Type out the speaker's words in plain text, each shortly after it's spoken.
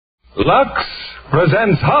Lux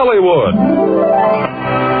presents Hollywood.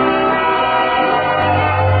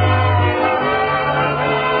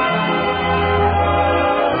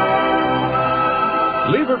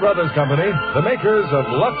 Lever Brothers Company, the makers of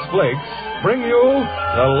Lux Flakes, bring you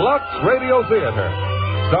the Lux Radio Theater,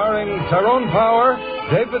 starring Tyrone Power,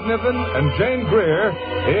 David Niven, and Jane Greer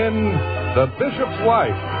in The Bishop's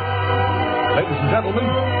Wife. Ladies and gentlemen,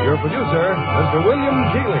 your producer, Mr. William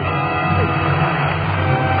Keighley.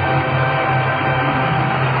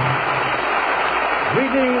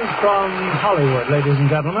 Greetings from Hollywood, ladies and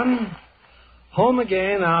gentlemen. Home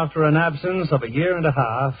again after an absence of a year and a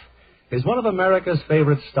half is one of America's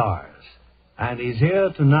favorite stars. And he's here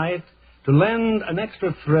tonight to lend an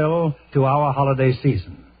extra thrill to our holiday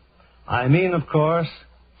season. I mean, of course,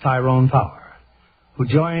 Tyrone Power, who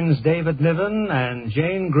joins David Niven and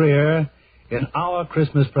Jane Greer in our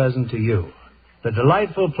Christmas present to you, the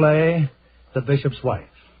delightful play, The Bishop's Wife.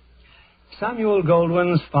 Samuel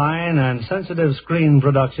Goldwyn's fine and sensitive screen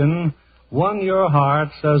production won your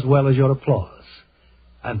hearts as well as your applause.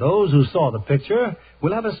 And those who saw the picture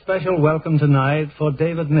will have a special welcome tonight for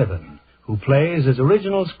David Niven, who plays his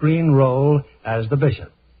original screen role as the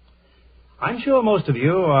bishop. I'm sure most of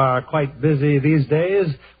you are quite busy these days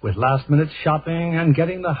with last-minute shopping and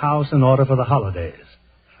getting the house in order for the holidays,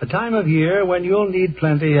 a time of year when you'll need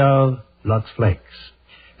plenty of Lux Flakes.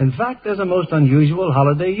 In fact, there's a most unusual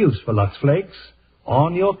holiday use for Lux Flakes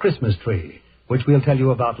on your Christmas tree, which we'll tell you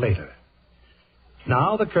about later.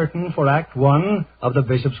 Now, the curtain for Act One of The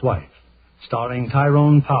Bishop's Wife, starring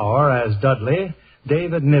Tyrone Power as Dudley,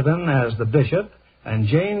 David Niven as the Bishop, and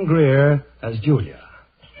Jane Greer as Julia.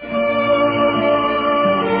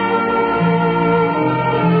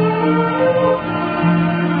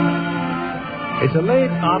 It's a late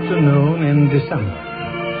afternoon in December.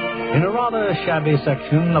 In a rather shabby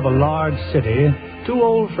section of a large city, two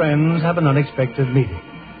old friends have an unexpected meeting.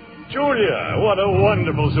 Julia, what a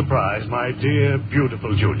wonderful surprise, my dear,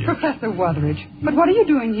 beautiful Julia. Professor Wutheridge, but what are you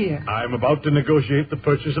doing here? I'm about to negotiate the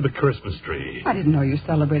purchase of a Christmas tree. I didn't know you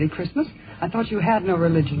celebrated Christmas. I thought you had no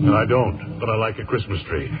religion. No, I don't, but I like a Christmas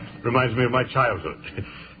tree. Reminds me of my childhood.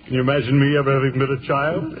 Can you imagine me ever having been a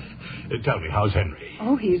child? Tell me, how's Henry?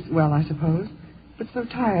 Oh, he's well, I suppose. But so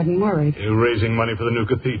tired and worried. You're raising money for the new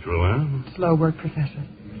cathedral, huh? Slow work, Professor.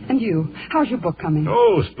 And you, how's your book coming?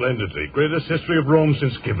 Oh, splendidly. Greatest history of Rome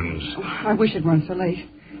since Gibbons. Oh, I wish it weren't so late.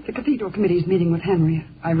 The cathedral committee's meeting with Henry.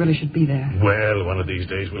 I really should be there. Well, one of these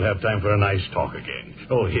days we'll have time for a nice talk again.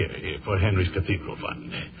 Oh, here, for Henry's cathedral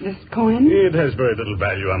fund. This coin? It has very little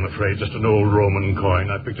value, I'm afraid. Just an old Roman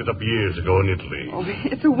coin. I picked it up years ago in Italy. Oh,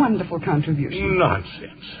 it's a wonderful contribution.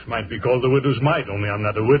 Nonsense. Might be called the widow's mite, only I'm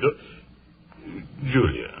not a widow.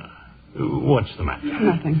 Julia, what's the matter?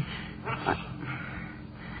 Nothing.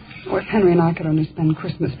 If Henry and I could only spend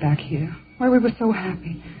Christmas back here, where we were so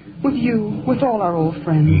happy. With you, with all our old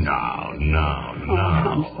friends. No. Oh,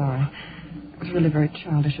 I'm sorry. It was really very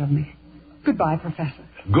childish of me. Goodbye, Professor.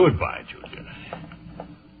 Goodbye, Julia.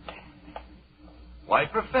 Why,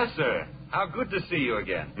 Professor, how good to see you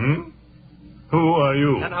again. Who are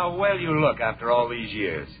you? And how well you look after all these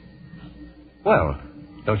years. Well,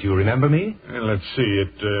 don't you remember me? Let's see,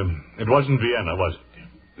 it wasn't Vienna, was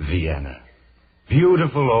it? Vienna.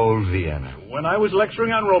 Beautiful old Vienna. When I was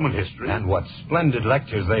lecturing on Roman history. And what splendid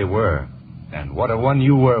lectures they were. And what a one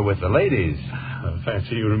you were with the ladies. I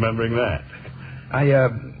fancy you remembering that.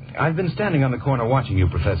 I've been standing on the corner watching you,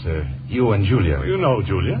 Professor. You and Julia. You know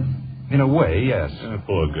Julia? In a way, yes.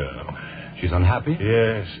 Poor girl. She's unhappy?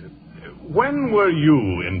 Yes. When were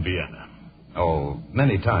you in Vienna? Oh,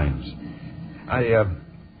 many times.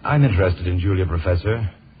 I'm interested in Julia,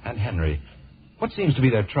 Professor, and Henry. What seems to be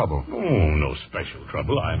their trouble? Oh, no special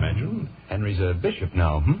trouble, I imagine. Henry's a bishop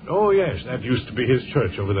now, Oh, yes, that used to be his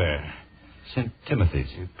church over there. St. Timothy's.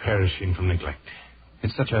 Perishing from neglect.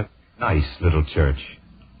 It's such a nice little church.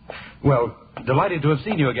 Well, delighted to have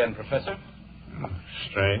seen you again, Professor.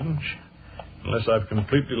 Strange. Unless I've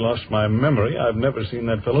completely lost my memory, I've never seen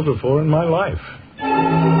that fellow before in my life.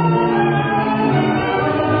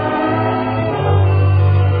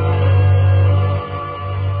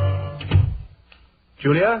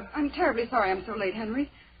 Julia? I'm terribly sorry I'm so late, Henry.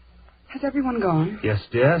 Has everyone gone? Yes,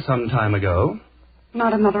 dear, some time ago.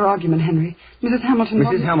 Not another argument, Henry. Mrs. Hamilton...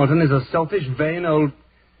 Mrs. Hamilton is a selfish, vain old...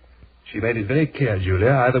 She made it very clear, Julia.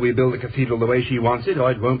 Either we build the cathedral the way she wants it,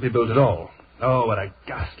 or it won't be built at all. Oh, what a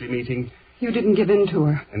ghastly meeting. You didn't give in to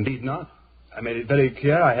her. Indeed not. I made it very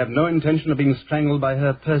clear I have no intention of being strangled by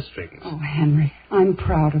her purse strings. Oh, Henry, I'm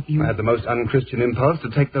proud of you. I had the most unchristian impulse to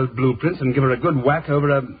take those blueprints and give her a good whack over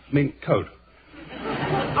a mink coat.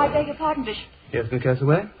 I beg your pardon, Bishop. Yes, Miss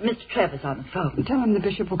Castaway? Mr. Trevor's on the phone. Tell him the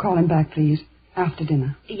bishop will call him back, please, after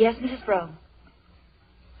dinner. Yes, Mrs. Brown.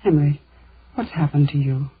 Henry, what's happened to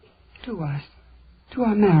you? To us? To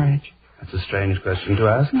our marriage? That's a strange question to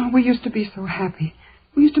ask. No, we used to be so happy.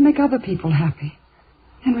 We used to make other people happy.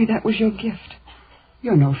 Henry, that was your gift.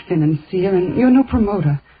 You're no financier, and you're no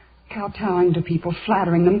promoter. Kowtowing to people,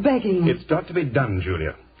 flattering them, begging them. It's got to be done,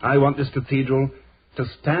 Julia. I want this cathedral to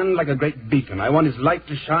stand like a great beacon. I want its light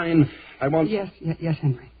to shine. I want... Yes,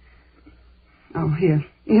 Henry. Oh,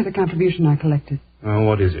 here's a contribution I collected. Oh,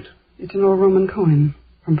 what is it? It's an old Roman coin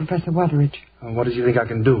from Professor Wutheridge. Oh, what does you think I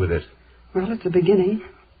can do with it? Well, it's a beginning.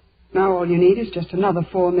 Now all you need is just another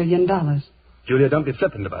 $4 million. Julia, don't be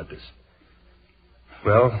flippant about this.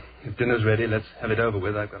 Well, if dinner's ready, let's have it over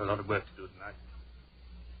with. I've got a lot of work to do tonight.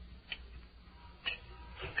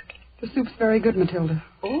 The soup's very good, Matilda.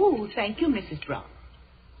 Oh, thank you, Mrs. Brown.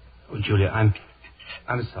 Oh, Julia, I'm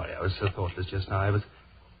sorry. I was so thoughtless just now. I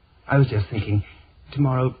was just thinking,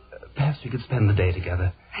 tomorrow, perhaps we could spend the day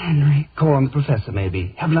together. Henry. Call on the professor,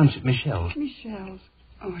 maybe. Have lunch at Michelle's. Michelle's?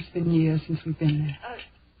 Oh, it's been years since we've been there.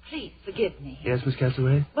 Please forgive me. Yes, Miss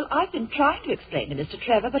Castaway? Well, I've been trying to explain to Mr.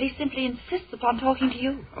 Trevor, but he simply insists upon talking to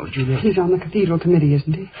you. Oh, Julia. He's on the cathedral committee,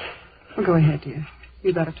 isn't he? Well, go ahead, dear.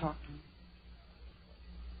 You'd better talk to him.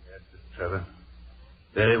 Yes, Mr. Trevor.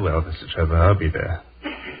 Very well, Mr. Trevor. I'll be there.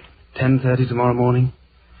 10:30 tomorrow morning.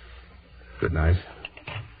 Good night.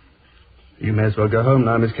 You may as well go home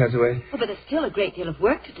now, Miss Castaway. Oh, but there's still a great deal of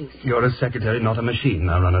work to do, sir. You're a secretary, not a machine.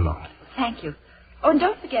 Now run along. Thank you. Oh, and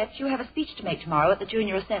don't forget, you have a speech to make tomorrow at the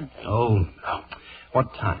Junior Assembly. Oh, no.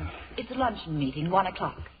 What time? It's a luncheon meeting,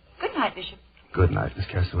 1:00. Good night, Bishop. Good night, Miss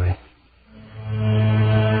Castaway.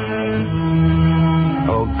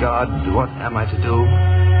 Oh, God, what am I to do?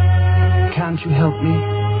 Can't you help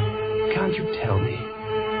me? Can't you tell me?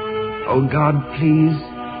 Oh, God, please.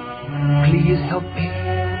 Please help me.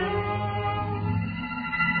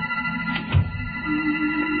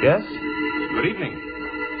 Yes? Good evening.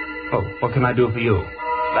 Oh, what can I do for you?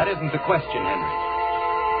 That isn't the question, Henry.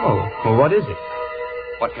 Oh, well, what is it?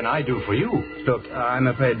 What can I do for you? Look, I'm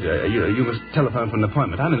afraid you must telephone for an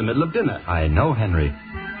appointment. I'm in the middle of dinner. I know, Henry.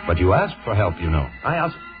 But you asked for help, you know. I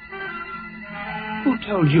asked... Who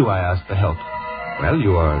told you I asked for help? Well,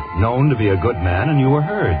 you are known to be a good man, and you were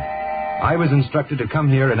heard. I was instructed to come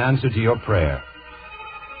here in answer to your prayer.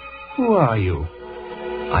 Who are you?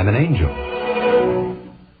 I'm an angel.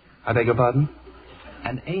 I beg your pardon?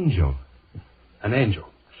 An angel. An angel.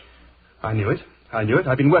 I knew it.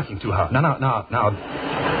 I've been working too hard. Now,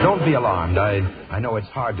 don't be alarmed. I know it's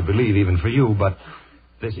hard to believe even for you, but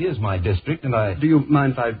this is my district, and I... Do you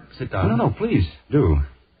mind if I sit down? No, please, do.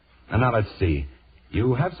 And now let's see.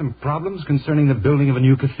 You have some problems concerning the building of a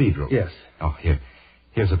new cathedral. Yes. Oh,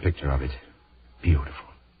 here's a picture of it. Beautiful.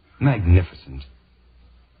 Magnificent.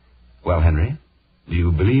 Well, Henry, do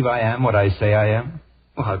you believe I am what I say I am?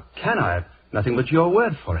 Well, how can I? Have nothing but your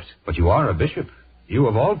word for it. But you are a bishop. You,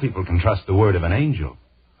 of all people, can trust the word of an angel.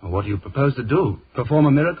 Well, what do you propose to do? Perform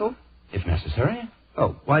a miracle? If necessary.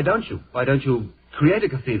 Oh, why don't you? Why don't you create a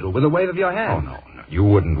cathedral with a wave of your hand? Oh, no. You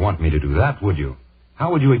wouldn't want me to do that, would you?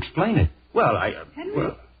 How would you explain it? Well,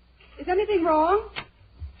 Henry, is anything wrong?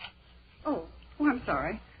 Oh, I'm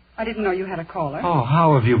sorry. I didn't know you had a caller. Oh,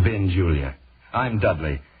 how have you been, Julia? I'm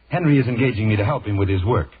Dudley. Henry is engaging me to help him with his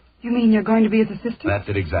work. You mean you're going to be his assistant? That's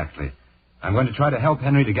it exactly. I'm going to try to help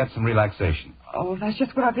Henry to get some relaxation. Oh, that's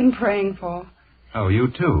just what I've been praying for. Oh, you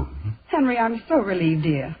too? Henry, I'm so relieved,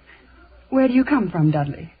 dear. Where do you come from,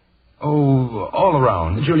 Dudley? Oh, all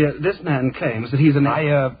around. Julia, this man claims that he's an...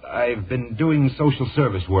 I've been doing social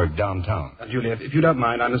service work downtown. Julia, if you don't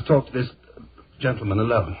mind, I must talk to this gentleman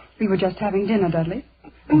alone. We were just having dinner, Dudley.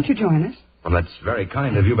 Won't you join us? Well, that's very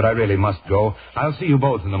kind of you, but I really must go. I'll see you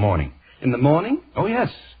both in the morning. In the morning? Oh, yes.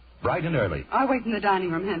 Bright and early. I'll wait in the dining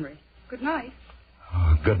room, Henry. Good night.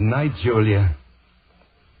 Oh, good night, Julia.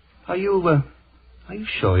 Are you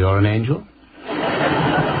sure you're an angel?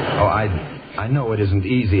 Oh, I know it isn't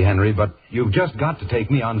easy, Henry, but you've just got to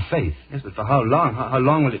take me on faith. Yes, but for how long? How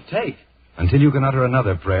long will it take? Until you can utter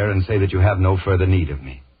another prayer and say that you have no further need of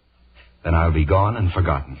me. Then I'll be gone and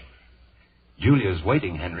forgotten. Julia's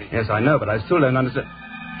waiting, Henry. Yes, I know, but I still don't understand.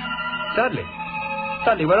 Dudley!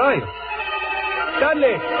 Dudley, where are you?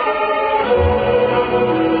 Dudley!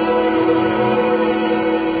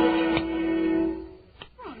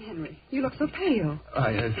 Oh, Henry, you look so pale.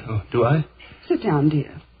 Do I? Sit down,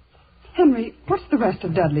 dear. Henry, what's the rest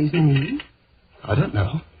of Dudley's name? I don't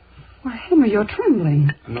know. Why, Henry, you're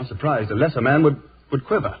trembling. I'm not surprised. A lesser man would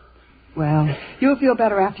quiver. Well, you'll feel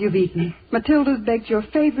better after you've eaten. Matilda's baked your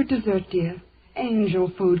favorite dessert, dear.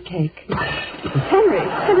 Angel food cake.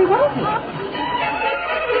 Henry, what is it?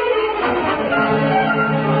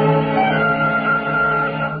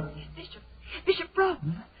 Bishop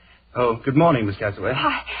Broughton. Oh, good morning, Miss Castaway.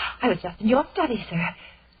 I was just in your study, sir.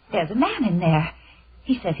 There's a man in there.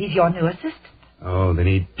 He says he's your new assistant. Oh, then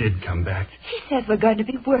he did come back. He says we're going to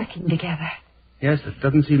be working together. Yes, there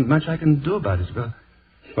doesn't seem much I can do about it.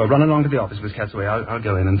 Well, run along to the office, Miss Castaway. I'll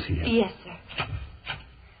go in and see him. Yes, sir.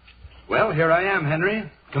 Well, here I am, Henry.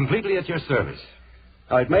 Completely at your service.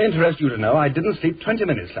 Now, it may interest you to know I didn't sleep 20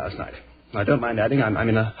 minutes last night. I don't mind adding I'm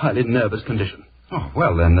in a highly nervous condition. Oh,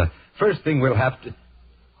 well, then, the first thing we'll have to...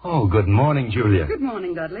 Oh, good morning, Julia. Good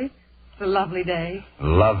morning, Dudley. It's a lovely day.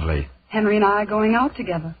 Lovely. Henry and I are going out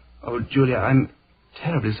together. Oh, Julia, I'm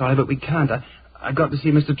terribly sorry, but we can't. I got to see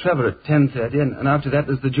Mr. Trevor at 10:30, and after that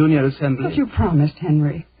there's the junior assembly. But you promised,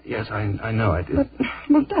 Henry. Yes, I know I did. But,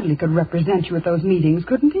 well, Dudley could represent you at those meetings,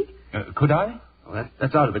 couldn't he? Could I? Oh,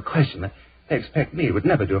 that's out of the question. They expect me. It would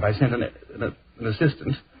never do if I sent an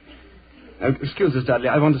assistant. Excuse us, Dudley.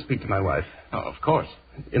 I want to speak to my wife. Oh, of course.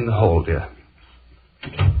 In the hall, dear.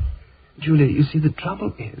 Julia, you see, the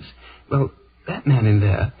trouble is... Well, that man in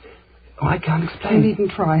there... Oh, I can't explain. You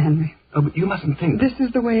needn't try, Henry. Oh, but you mustn't think... This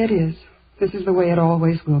is the way it is. This is the way it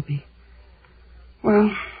always will be.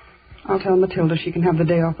 Well, I'll tell Matilda she can have the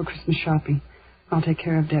day off for Christmas shopping. I'll take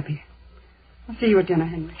care of Debbie. I'll see you at dinner,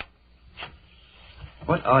 Henry.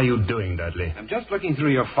 What are you doing, Dudley? I'm just looking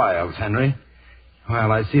through your files, Henry.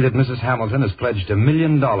 Well, I see that Mrs. Hamilton has pledged $1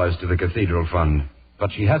 million to the Cathedral Fund,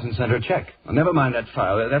 but she hasn't sent her check. Well, never mind that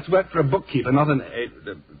file. That's work for a bookkeeper, not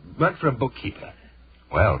work for a bookkeeper.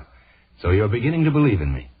 Well, so you're beginning to believe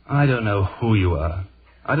in me. I don't know who you are.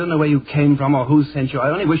 I don't know where you came from or who sent you. I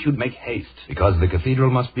only wish you'd make haste. Because the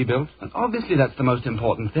cathedral must be built? And obviously that's the most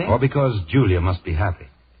important thing. Or because Julia must be happy.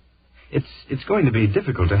 It's going to be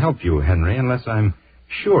difficult to help you, Henry, unless I'm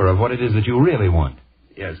sure of what it is that you really want.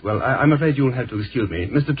 Yes, well, I'm afraid you'll have to excuse me.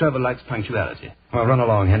 Mr. Trevor likes punctuality. Well, run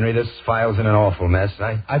along, Henry. This file's in an awful mess.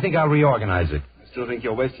 I think I'll reorganize it. I still think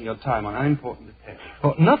you're wasting your time on unimportant details.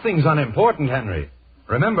 Well, nothing's unimportant, Henry.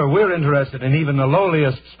 Remember, we're interested in even the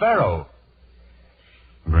lowliest sparrow.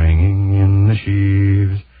 Bringing in the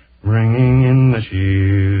sheaves, bringing in the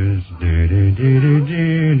sheaves.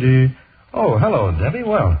 Do-do-do-do-do-do. Oh, hello, Debbie.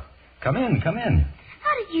 Well, come in.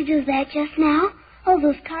 How did you do that just now? All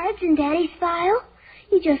those cards in Daddy's file?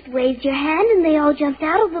 You just waved your hand and they all jumped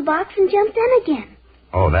out of the box and jumped in again.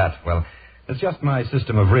 Oh, that. Well, it's just my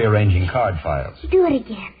system of rearranging card files. Do it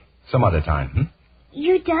again. Some other time,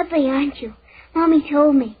 You're Dudley, aren't you? Mommy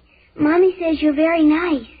told me. Mommy says you're very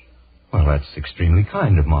nice. Well, that's extremely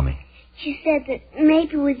kind of Mommy. She said that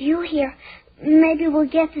maybe with you here, maybe we'll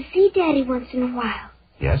get to see Daddy once in a while.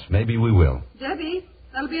 Yes, maybe we will. Debbie,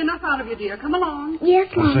 that'll be enough out of you, dear. Come along. Yes,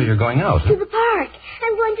 Mom. So you're going out, To the park.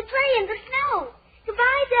 I'm going to play in the snow.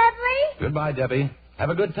 Goodbye, Dudley. Goodbye, Debbie. Have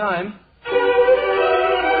a good time.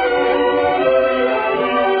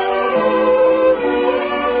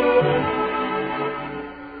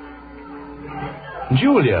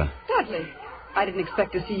 Julia. Dudley, I didn't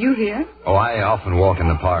expect to see you here. Oh, I often walk in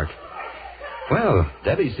the park. Well,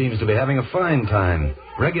 Debbie seems to be having a fine time.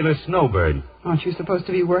 Regular snowbird. Aren't you supposed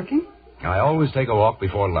to be working? I always take a walk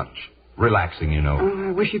before lunch. Relaxing, you know. Oh,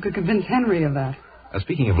 I wish you could convince Henry of that.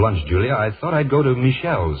 Speaking of lunch, Julia, I thought I'd go to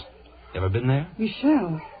Michelle's. Ever been there?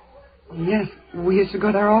 Michelle. Oh, yes, we used to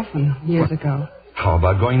go there often years ago. How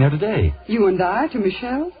about going there today? You and I to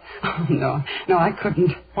Michelle's? Oh, no, I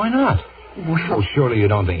couldn't. Why not? Well, Oh, surely you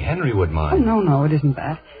don't think Henry would oh, mind. no, it isn't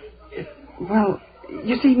that. Well,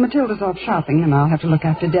 you see, Matilda's off shopping, and I'll have to look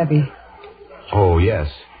after Debbie. Oh, yes.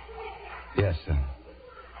 Yes.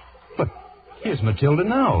 But here's Matilda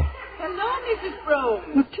now. Hello, Mrs.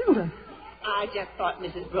 Brome. Matilda. I just thought,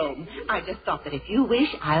 Mrs. Brome, that if you wish,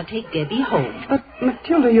 I'll take Debbie home. But,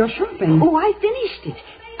 Matilda, you're shopping. Oh, I finished it.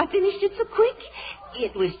 I finished it so quick.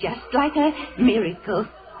 It was just like a miracle.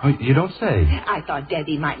 Oh, you don't say. I thought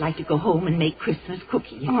Debbie might like to go home and make Christmas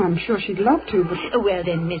cookies. Oh, I'm sure she'd love to, but... Well,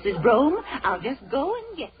 then, Mrs. Brome, I'll just go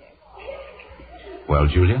and get her. Well,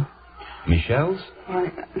 Julia? Michelle's?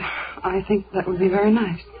 I think that would be very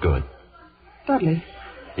nice. Good. Dudley,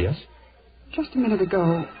 Yes? just a minute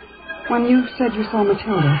ago, when you said you saw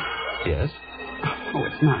Matilda... Yes? Oh,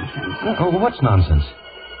 it's nonsense. Oh, what's nonsense?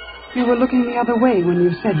 You were looking the other way when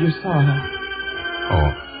you said you saw her.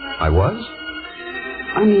 Oh, I was?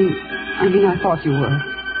 I mean, I thought you were.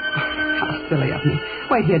 How silly of me.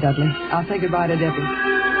 Wait here, Dudley. I'll say goodbye to Debbie.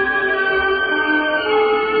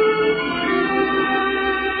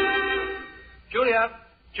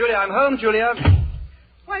 Julia, I'm home, Julia.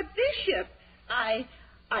 Why, Bishop,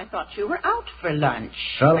 I thought you were out for lunch.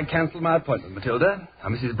 Well, I canceled my appointment, Matilda. Are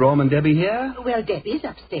Mrs. Brougham and Debbie here? Well, Debbie's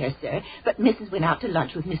upstairs, sir, but Mrs. went out to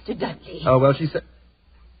lunch with Mr. Dudley. Oh, well, she said...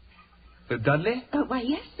 With Dudley? Why,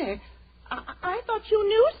 yes, sir. I thought you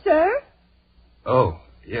knew, sir. Oh,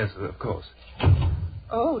 yes, of course.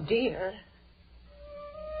 Oh, dear.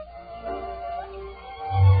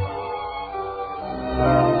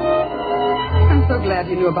 I'm so glad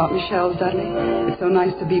you knew about Michelle's, Dudley. It's so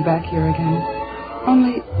nice to be back here again.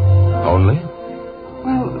 Only,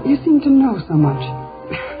 well, you seem to know so much.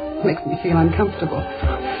 Makes me feel uncomfortable.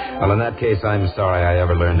 Well, in that case, I'm sorry I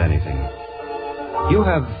ever learned anything. You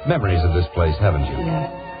have memories of this place, haven't you?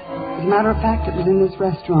 Yes. As a matter of fact, it was in this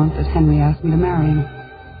restaurant that Henry asked me to marry him.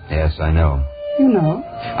 Yes, I know. You know?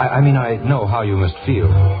 I mean, I know how you must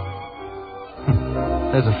feel.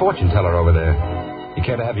 There's a fortune teller over there. You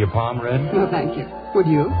care to have your palm read? No, thank you. Would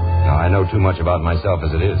you? No, I know too much about myself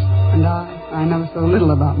as it is. And I know so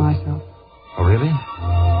little about myself. Oh, really?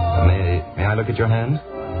 May I look at your hand?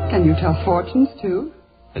 Can you tell fortunes, too?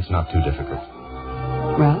 It's not too difficult.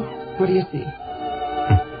 Well, what do you see?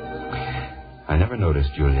 I never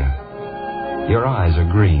noticed, Julia. Your eyes are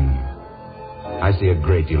green. I see a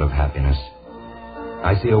great deal of happiness.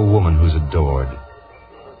 I see a woman who's adored.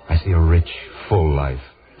 I see a rich, full life.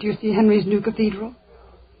 Do you see Henry's new cathedral?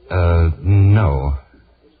 No.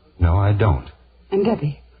 No, I don't. And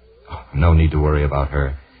Debbie? Oh, no need to worry about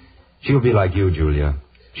her. She'll be like you, Julia.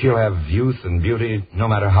 She'll have youth and beauty, no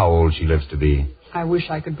matter how old she lives to be. I wish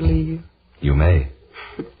I could believe you. You may.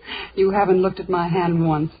 You haven't looked at my hand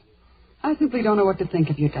once. I simply don't know what to think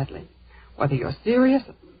of you, Dudley. Whether you're serious...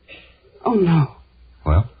 Oh, no.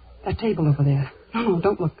 Well? That table over there. No,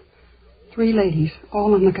 don't look. 3 ladies,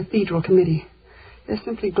 all on the cathedral committee. They're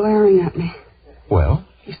simply glaring at me. Well?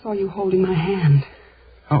 They saw you holding my hand.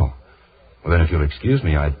 Oh. Well, then if you'll excuse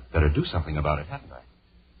me, I'd better do something about it, hadn't I?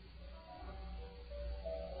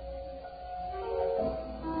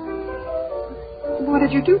 What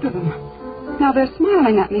did you do to them? Now they're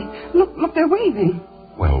smiling at me. Look, they're waving.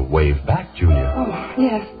 Well, wave back, Julia. Oh,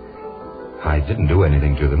 yes. I didn't do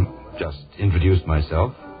anything to them. Just introduced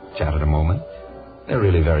myself, chatted a moment. They're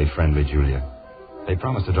really very friendly, Julia. They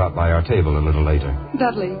promised to drop by our table a little later.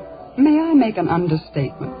 Dudley, may I make an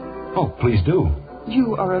understatement? Oh, please do.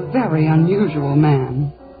 You are a very unusual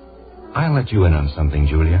man. I'll let you in on something,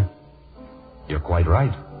 Julia. You're quite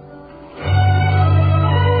right.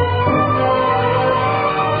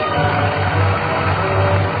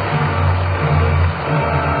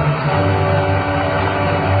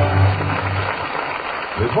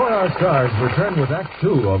 Before our stars return with Act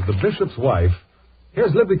 2 of The Bishop's Wife,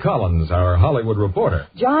 here's Libby Collins, our Hollywood reporter.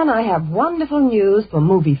 John, I have wonderful news for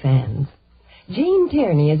movie fans. Jean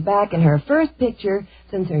Tierney is back in her first picture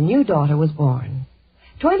since her new daughter was born.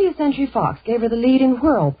 20th Century Fox gave her the lead in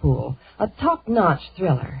Whirlpool, a top-notch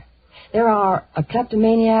thriller. There are a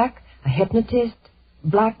kleptomaniac, a hypnotist,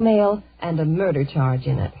 blackmail, and a murder charge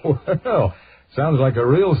in it. Well, sounds like a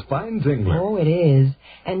real spine-tingler. Oh, it is.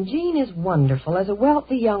 And Jean is wonderful as a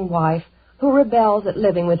wealthy young wife who rebels at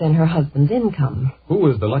living within her husband's income. Who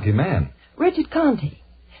was the lucky man? Richard Conte.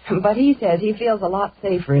 But he says he feels a lot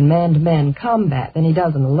safer in man-to-man combat than he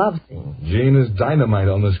does in a love scene. Jean is dynamite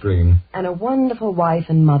on the screen. And a wonderful wife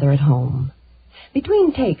and mother at home.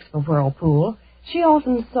 Between takes for Whirlpool, she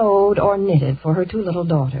often sewed or knitted for her 2 little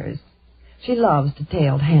daughters. She loves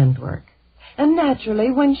detailed handwork. And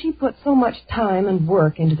naturally, when she puts so much time and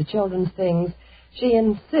work into the children's things, she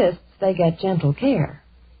insists they get gentle care.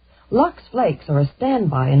 Lux Flakes are a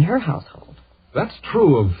standby in her household. That's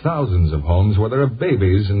true of thousands of homes where there are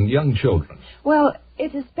babies and young children. Well,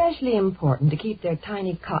 it's especially important to keep their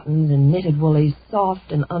tiny cottons and knitted woolies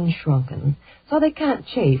soft and unshrunken, so they can't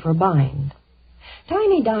chafe or bind.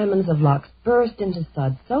 Tiny diamonds of Lux burst into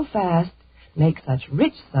suds so fast, make such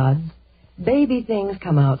rich suds, baby things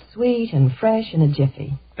come out sweet and fresh in a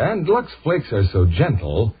jiffy. And Lux Flakes are so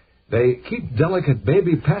gentle, they keep delicate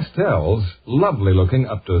baby pastels lovely looking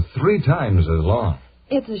up to 3 times as long.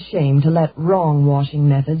 It's a shame to let wrong washing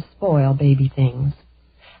methods spoil baby things.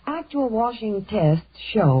 Actual washing tests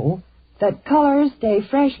show that colors stay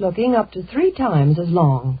fresh-looking up to 3 times as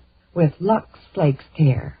long with Lux Flakes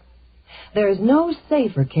care. There's no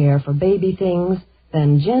safer care for baby things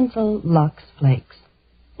than gentle Lux Flakes.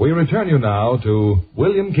 We return you now to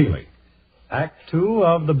William Keighley. Act 2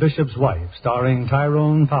 of The Bishop's Wife, starring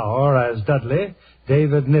Tyrone Power as Dudley,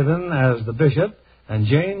 David Niven as the Bishop, and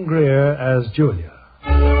Jane Greer as Julia.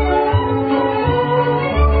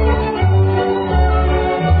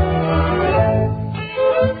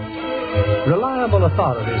 Reliable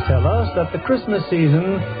authorities tell us that the Christmas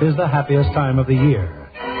season is the happiest time of the year.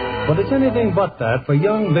 But it's anything but that for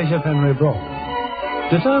young Bishop Henry Brougham.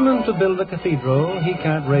 Determined to build a cathedral, he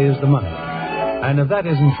can't raise the money. And if that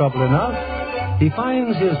isn't trouble enough, he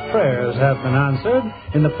finds his prayers have been answered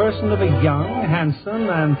in the person of a young, handsome,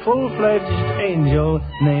 and full-fledged angel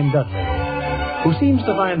named Dudley, who seems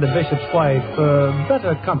to find the bishop's wife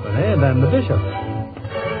better company than the bishop.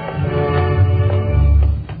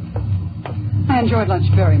 I enjoyed lunch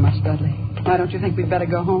very much, Dudley. Why don't you think we'd better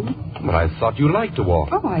go home? But I thought you liked to walk.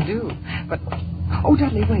 Oh, I do. But... Oh,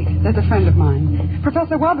 Dudley, wait. There's a friend of mine.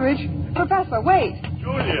 Professor Wutheridge. Professor, wait.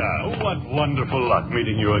 Julia, what wonderful luck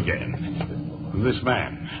meeting you again. This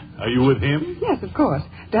man, are you with him? Yes, of course.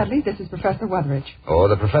 Dudley, this is Professor Wutheridge. Oh,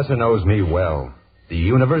 the professor knows me well. The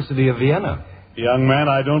University of Vienna. Young man,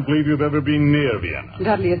 I don't believe you've ever been near Vienna.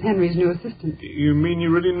 Dudley is Henry's new assistant. You mean you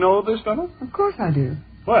really know this fellow? Of course I do.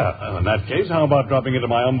 Well, in that case, how about dropping into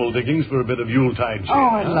my humble diggings for a bit of Yuletide cheer? Oh,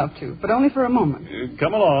 I'd love to, but only for a moment.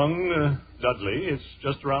 Come along, Dudley. It's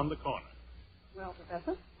just around the corner. Well,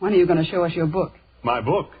 Professor, when are you going to show us your book? My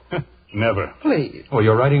book? Never. Please. Oh,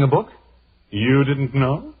 you're writing a book? You didn't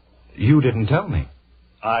know? You didn't tell me.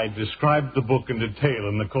 I described the book in detail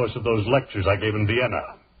in the course of those lectures I gave in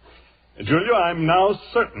Vienna. Julia, I'm now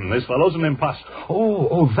certain this fellow's an impostor.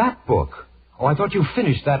 Oh, that book. Oh, I thought you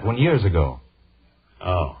finished that one years ago.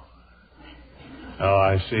 Oh,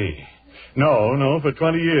 I see. No, for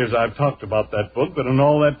 20 years I've talked about that book, but in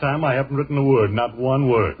all that time I haven't written a word, not one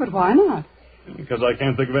word. But why not? Because I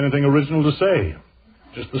can't think of anything original to say.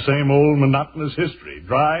 Just the same old monotonous history,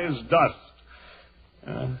 dry as dust.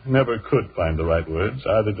 Never could find the right words,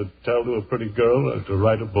 either to tell to a pretty girl or to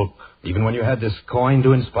write a book. Even when you had this coin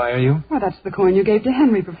to inspire you? Well, that's the coin you gave to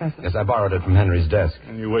Henry, Professor. Yes, I borrowed it from Henry's desk.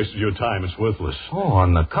 And you wasted your time. It's worthless. Oh,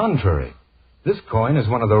 on the contrary. This coin is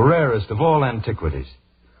one of the rarest of all antiquities.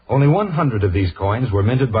 Only 100 of these coins were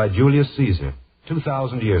minted by Julius Caesar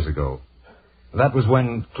 2,000 years ago. That was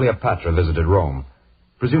when Cleopatra visited Rome.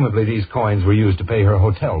 Presumably these coins were used to pay her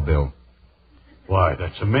hotel bill. Why,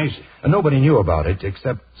 that's amazing. And nobody knew about it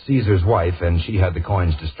except Caesar's wife, and she had the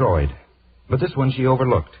coins destroyed. But this one she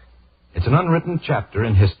overlooked. It's an unwritten chapter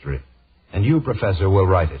in history, and you, Professor, will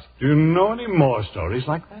write it. Do you know any more stories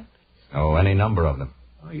like that? Oh, any number of them.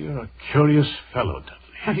 Oh, you're a curious fellow, Dudley.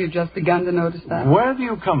 Have you just begun to notice that? Where do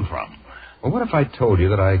you come from? Well, what if I told you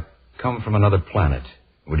that I come from another planet?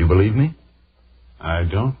 Would you believe me? I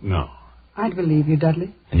don't know. I'd believe you,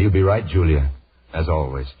 Dudley. And you'd be right, Julia, as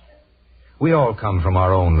always. We all come from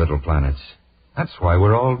our own little planets. That's why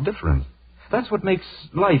we're all different. That's what makes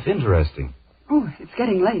life interesting. Oh, it's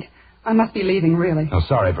getting late. I must be leaving, really. Oh,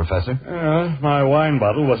 sorry, Professor. My wine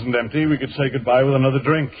bottle wasn't empty. We could say goodbye with another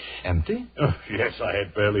drink. Empty? Oh, yes, I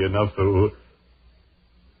had barely enough for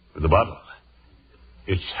the bottle.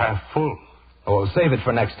 It's half full. Oh, save it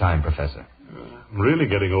for next time, Professor. I'm really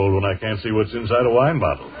getting old when I can't see what's inside a wine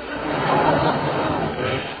bottle.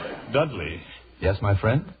 Dudley. Yes, my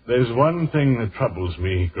friend? There's one thing that troubles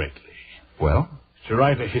me greatly. Well? To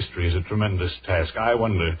write a history is a tremendous task. I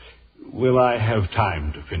wonder, will I have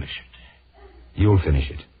time to finish it? You'll finish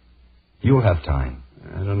it. You'll have time.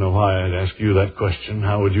 I don't know why I'd ask you that question.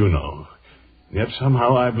 How would you know? Yet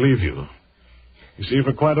somehow I believe you. You see,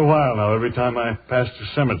 for quite a while now, every time I passed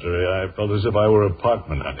a cemetery, I felt as if I were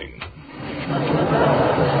apartment hunting.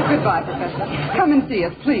 Goodbye, Professor. Come and see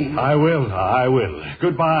us, please. I will.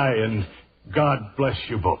 Goodbye, and God bless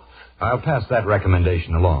you both. I'll pass that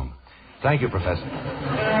recommendation along. Thank you, Professor.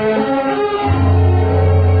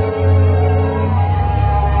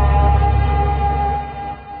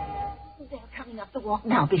 The walk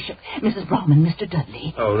now, Bishop. Mrs. Brougham and Mr.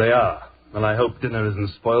 Dudley. Oh, they are. Well, I hope dinner isn't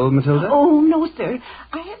spoiled, Matilda. Oh, no, sir.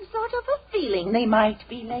 I have sort of a feeling they might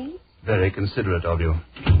be late. Very considerate of you.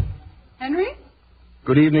 Henry?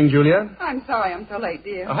 Good evening, Julia. I'm sorry I'm so late,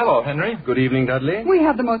 dear. Oh, hello, Henry. Good evening, Dudley. We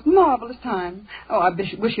had the most marvelous time. Oh, I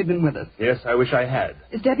wish you'd been with us. Yes, I wish I had.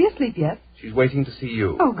 Is Debbie asleep yet? She's waiting to see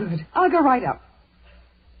you. Oh, good. I'll go right up.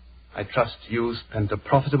 I trust you spent a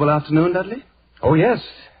profitable afternoon, Dudley? Oh, yes.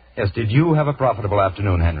 Yes, did you have a profitable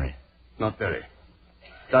afternoon, Henry? Not very.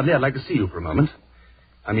 Dudley, I'd like to see you for a moment.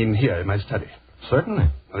 I mean, here in my study. Certainly.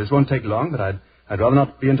 Well, this won't take long, but I'd rather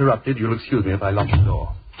not be interrupted. You'll excuse me if I lock the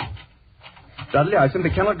door. Dudley, I simply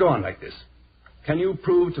cannot go on like this. Can you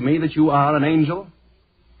prove to me that you are an angel?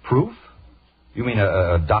 Proof? You mean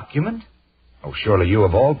a document? Oh, surely you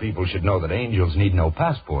of all people should know that angels need no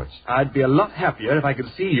passports. I'd be a lot happier if I could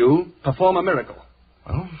see you perform a miracle.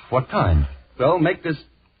 Well, what kind? Well, make this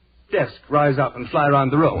desk rise up and fly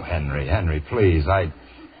around the room. Oh, Henry, please.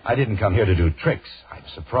 I didn't come here to do tricks. I'm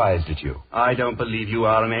surprised at you. I don't believe you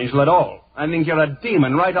are an angel at all. I think you're a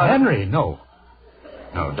demon right out. Henry, no.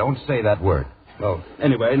 No, don't say that word. Well,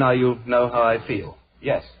 anyway, now you know how I feel.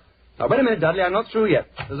 Yes. Now, wait a minute, Dudley. I'm not through yet.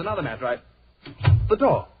 There's another matter. The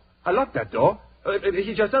door. I locked that door.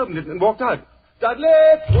 He just opened it and walked out. Dudley!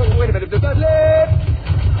 Wait a minute. Dudley!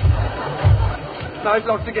 Now it's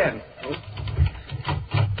locked again.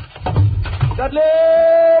 Dudley!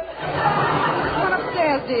 Come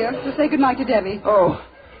upstairs, dear, to say goodnight to Debbie. Oh.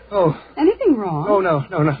 Anything wrong? Oh, no,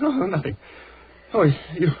 nothing. Oh,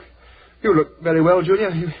 you look very well, Julia.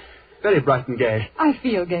 You're very bright and gay. I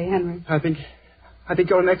feel gay, Henry. I think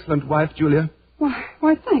you're an excellent wife, Julia.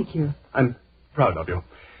 Why, thank you. I'm proud of you.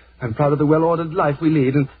 I'm proud of the well-ordered life we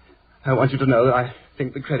lead, and I want you to know that I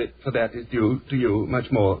think the credit for that is due to you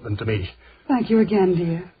much more than to me. Thank you again,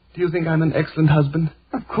 dear. Do you think I'm an excellent husband?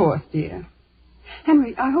 Of course, dear.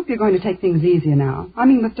 Henry, I hope you're going to take things easier now. I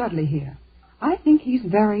mean with Dudley here. I think he's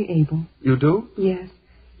very able. You do? Yes.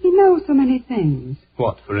 He knows so many things.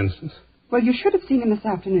 What, for instance? Well, you should have seen him this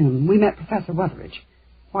afternoon. We met Professor Wutheridge.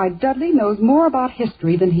 Why, Dudley knows more about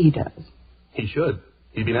history than he does. He should.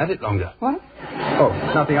 He's been at it longer. What?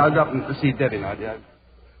 Oh, nothing. I'll drop in to see Debbie now, dear.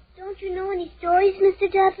 Don't you know any stories,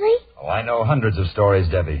 Mr. Dudley? Oh, I know hundreds of stories,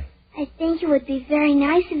 Debbie. I think it would be very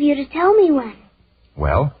nice of you to tell me one.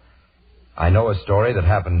 Well, I know a story that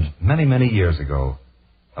happened many, many years ago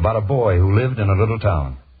about a boy who lived in a little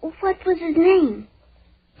town. What was his name?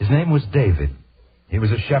 His name was David. He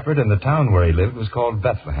was a shepherd, and the town where he lived was called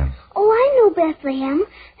Bethlehem. Oh, I know Bethlehem.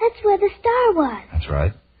 That's where the star was. That's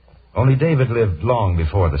right. Only David lived long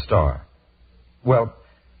before the star. Well,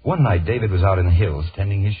 one night David was out in the hills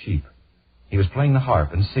tending his sheep. He was playing the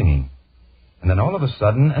harp and singing. And then all of a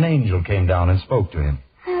sudden, an angel came down and spoke to him.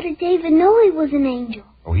 How did David know he was an angel?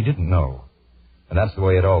 Oh, he didn't know. And that's the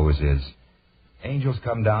way it always is. Angels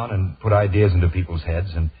come down and put ideas into people's heads,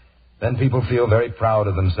 and then people feel very proud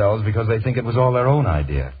of themselves because they think it was all their own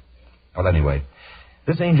idea. Well, anyway,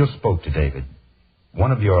 this angel spoke to David.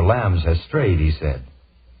 One of your lambs has strayed, he said.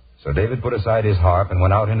 So David put aside his harp and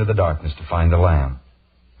went out into the darkness to find the lamb.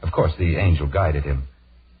 Of course, the angel guided him.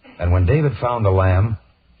 And when David found the lamb,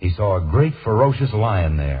 he saw a great ferocious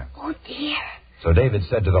lion there. Oh, dear. So David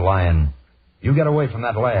said to the lion, "You get away from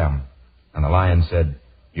that lamb." And the lion said,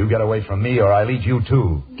 "You get away from me or I'll eat you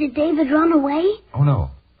too." Did David run away? Oh, no.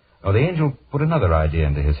 No, the angel put another idea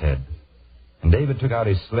into his head. And David took out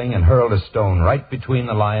his sling and hurled a stone right between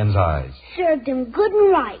the lion's eyes. Served him good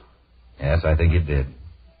and right. Yes, I think it did.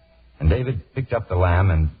 And David picked up the lamb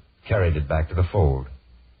and carried it back to the fold.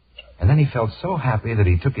 And then he felt so happy that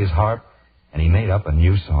he took his harp and he made up a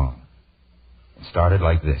new song. It started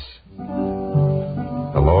like this.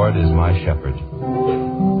 The Lord is my shepherd.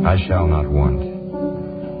 I shall not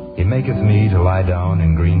want. He maketh me to lie down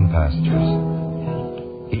in green pastures.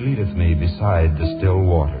 He leadeth me beside the still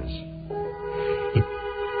waters.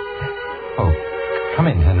 Oh, come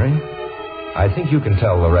in, Henry. I think you can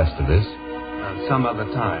tell the rest of this. Some other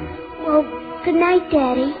time. Well, good night,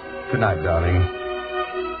 Daddy. Good night, darling.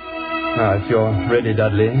 Now, if you're ready,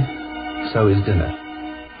 Dudley, so is dinner.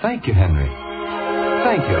 Thank you, Henry.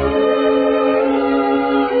 Thank you.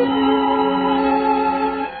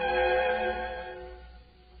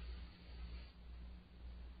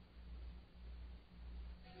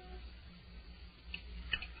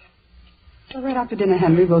 So right after dinner,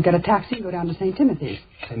 Henry, we'll get a taxi and go down to St. Timothy's.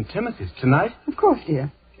 St. Timothy's? Tonight? Of course,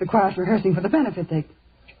 dear. The choir's rehearsing for the benefit.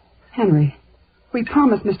 Henry, we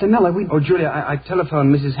promised Mr. Miller we'd... Oh, Julia, I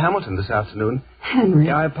telephoned Mrs. Hamilton this afternoon. Henry.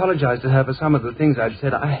 Yeah, I apologized to her for some of the things I'd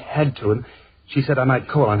said. I had to, and she said I might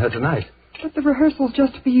call on her tonight. But the rehearsal's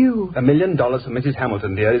just for you. $1 million for Mrs.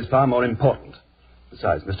 Hamilton, dear, is far more important.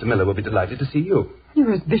 Besides, Mr. Miller will be delighted to see you.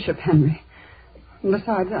 You're his bishop, Henry. And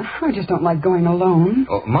besides, I just don't like going alone.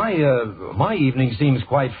 Oh, my evening seems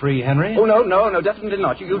quite free, Henry. Oh, no, definitely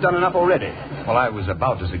not. You've done enough already. Well, I was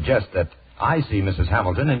about to suggest that I see Mrs.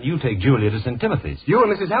 Hamilton and you take Julia to St. Timothy's. You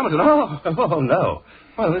and Mrs. Hamilton? Oh, no.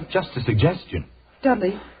 Well, it's just a suggestion.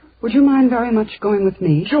 Dudley, would you mind very much going with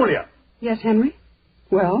me? Julia! Yes, Henry?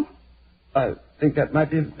 Well? I think that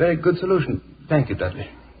might be a very good solution. Thank you, Dudley.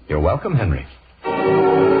 You're welcome, Henry.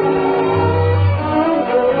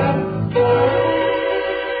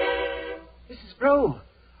 Mrs. Brome.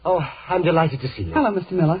 Oh, I'm delighted to see you. Hello,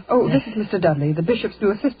 Mr. Miller. Oh, this is Mr. Dudley, the bishop's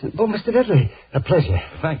new assistant. Oh, Mr. Dudley, a pleasure.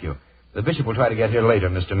 Thank you. The bishop will try to get here later,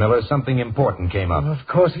 Mr. Miller. Something important came up. Oh, of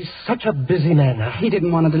course, he's such a busy man now. He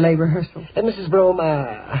didn't want to delay rehearsal. Mrs. Brome,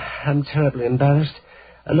 I'm terribly embarrassed.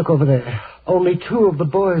 Look over there. Only 2 of the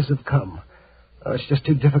boys have come. Oh, it's just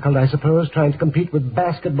too difficult, I suppose, trying to compete with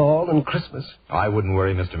basketball and Christmas. I wouldn't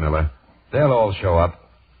worry, Mr. Miller. They'll all show up.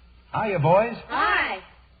 Hiya, boys. Hi.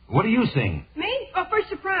 What do you sing? Me? First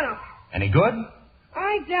soprano. Any good?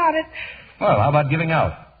 I doubt it. Well, how about giving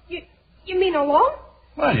out? You mean alone?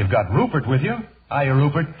 Well, you've got Rupert with you. Hiya,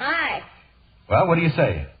 Rupert. Hi. Well, what do you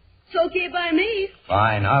say? It's okay by me.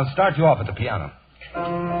 Fine. I'll start you off at the piano.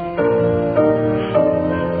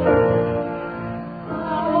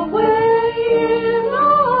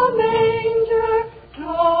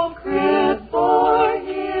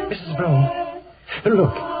 Mrs. Brown,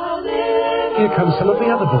 look. Here come some of the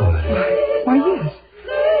other boys. Why, yes.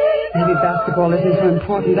 Maybe basketball isn't so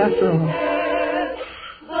important after all.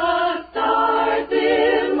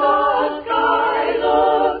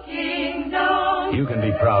 You can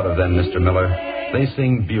be proud of them, Mr. Miller. They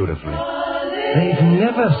sing beautifully. They've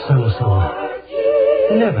never sung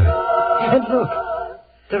so. Never. And look,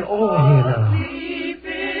 they're all here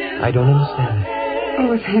now. I don't understand.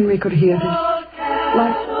 Oh, if Henry could hear this.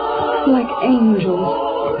 Like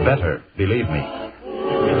angels. Better, believe me.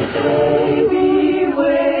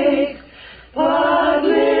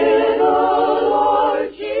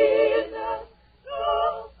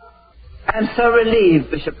 I'm so relieved,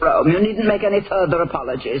 Bishop Rome. You needn't make any further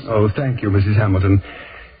apologies. Oh, thank you, Mrs. Hamilton.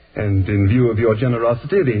 And in view of your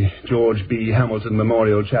generosity, the George B. Hamilton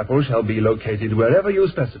Memorial Chapel shall be located wherever you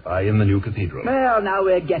specify in the new cathedral. Well, now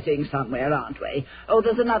we're getting somewhere, aren't we? Oh,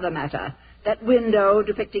 there's another matter. That window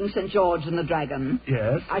depicting St. George and the dragon.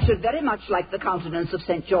 Yes? I should very much like the countenance of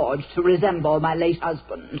St. George to resemble my late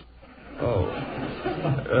husband. Oh.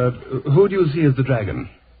 Who do you see as the dragon?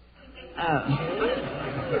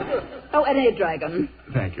 Oh, any dragon.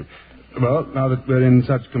 Thank you. Well, now that we're in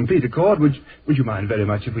such complete accord, would you mind very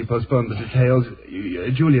much if we postponed the details?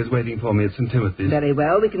 Julia's waiting for me at St. Timothy's. Very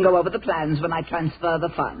well. We can go over the plans when I transfer the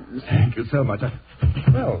funds. Thank you so much.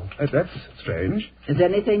 Well, that's strange. Is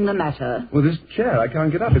anything the matter? Well, this chair, I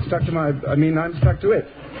can't get up. It's stuck to I'm stuck to it.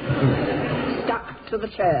 Stuck to the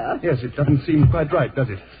chair? Yes, it doesn't seem quite right, does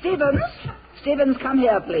it? Stevens, come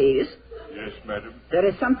here, please. Yes, madam. There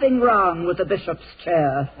is something wrong with the bishop's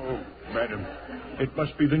chair. Oh, madam, it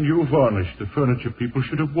must be the new varnish. The furniture people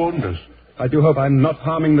should have warned us. I do hope I'm not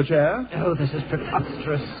harming the chair. Oh, this is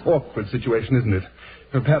preposterous. Awkward situation, isn't it?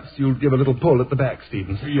 Perhaps you'll give a little pull at the back,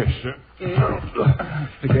 Stevens. Yes, sir.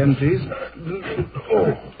 Again, please.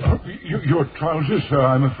 Oh, your trousers, sir.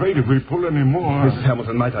 I'm afraid if we pull any more... Mrs.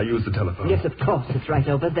 Hamilton, might I use the telephone? Yes, of course. It's right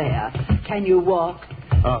over there. Can you walk?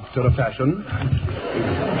 After a fashion.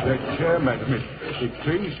 That chair, madam, it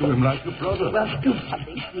clings to him like a brother. Well, do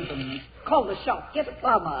something, Stevens. Call the shop. Get a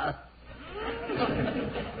plumber.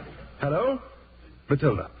 Hello?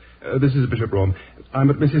 Matilda. This is Bishop Rome. I'm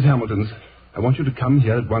at Mrs. Hamilton's. I want you to come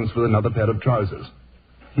here at once with another pair of trousers.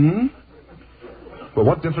 Well,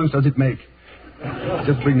 what difference does it make?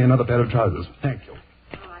 Just bring me another pair of trousers. Thank you.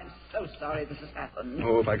 Oh, I'm so sorry this has happened.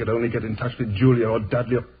 Oh, if I could only get in touch with Julia or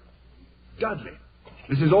Dudley. Dudley?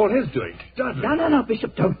 This is all his doing. Dudley. No,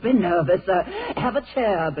 Bishop, don't be nervous. Have a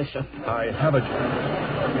chair, Bishop. I have a chair.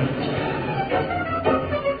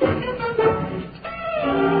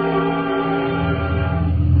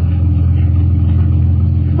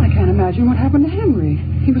 I can't imagine what happened to Henry.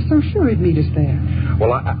 He was so sure he'd meet us there.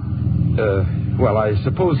 Well, I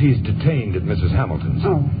suppose he's detained at Mrs. Hamilton's.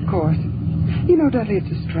 Oh, of course. You know, Dudley,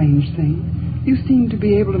 it's a strange thing. You seem to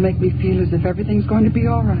be able to make me feel as if everything's going to be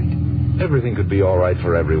all right. Everything could be all right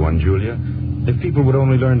for everyone, Julia, if people would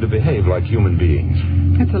only learn to behave like human beings.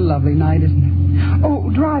 It's a lovely night, isn't it?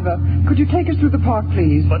 Oh, driver, could you take us through the park,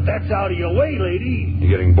 please? But that's out of your way, lady. You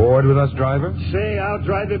getting bored with us, driver? Say, I'll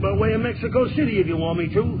drive you by way of Mexico City if you want me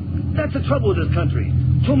to. That's the trouble with this country.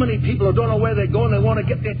 Too many people who don't know where they're going, they want to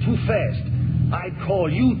get there too fast. I'd call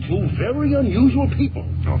you two very unusual people.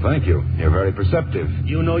 Oh, thank you. You're very perceptive.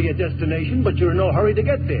 You know your destination, but you're in no hurry to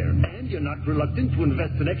get there. And you're not reluctant to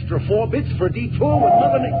invest an extra 4 bits for a detour with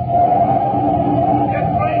Mother Nature. Get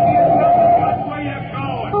right here, where you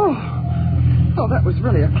going? Oh, that was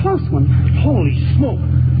really a close one. Holy smoke.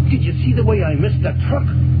 Did you see the way I missed that truck?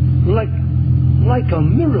 Like a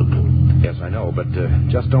miracle. Yes, I know, but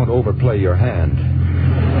just don't overplay your hand.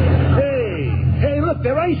 Hey, look,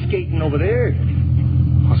 they're ice skating over there.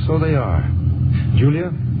 Oh, so they are.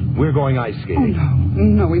 Julia, we're going ice skating. Oh,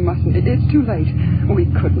 no, we mustn't. It's too late. We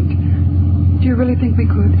couldn't. Do you really think we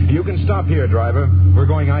could? You can stop here, driver. We're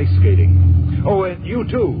going ice skating. Oh, and you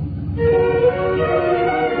too.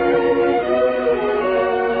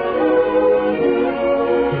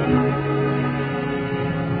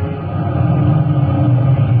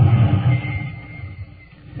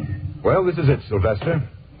 Well, this is it, Sylvester.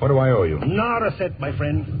 What do I owe you? Not a cent, my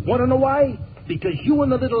friend. Want to know why? Because you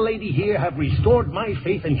and the little lady here have restored my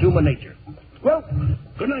faith in human nature. Well,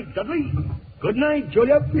 good night, Dudley. Good night,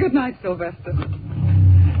 Julia. Good night, Sylvester.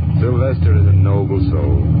 Sylvester is a noble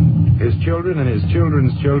soul. His children and his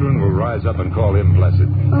children's children will rise up and call him blessed.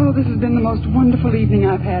 Oh, this has been the most wonderful evening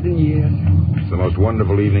I've had in years. It's the most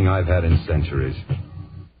wonderful evening I've had in centuries.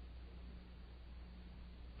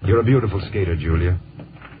 You're a beautiful skater, Julia.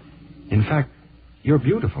 In fact, you're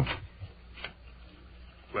beautiful.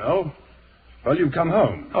 Well, you've come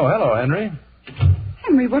home. Oh, hello, Henry.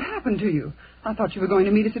 Henry, what happened to you? I thought you were going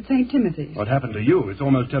to meet us at St. Timothy's. What happened to you? It's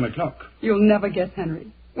almost 10 o'clock. You'll never guess,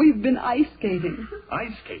 Henry. We've been ice skating.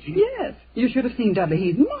 Ice skating? Yes. You should have seen Dudley.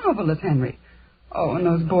 He's marvelous, Henry. Oh, and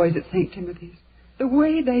those boys at St. Timothy's. The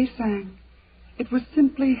way they sang. It was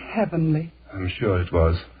simply heavenly. I'm sure it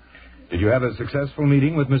was. Did you have a successful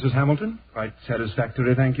meeting with Mrs. Hamilton? Quite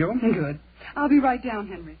satisfactory, thank you. Good. I'll be right down,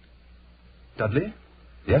 Henry. Dudley?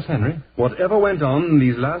 Yes, Henry? Whatever went on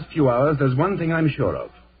these last few hours, there's one thing I'm sure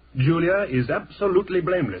of. Julia is absolutely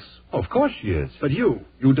blameless. Of course she is. But you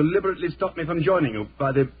deliberately stopped me from joining you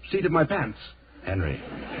by the seat of my pants. Henry,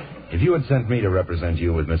 if you had sent me to represent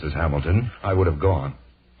you with Mrs. Hamilton, I would have gone.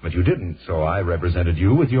 But you didn't, so I represented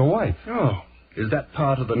you with your wife. Oh, is that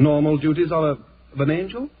part of the normal duties of an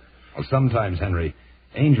angel? Well, sometimes, Henry,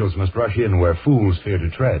 angels must rush in where fools fear to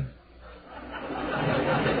tread.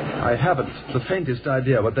 I haven't the faintest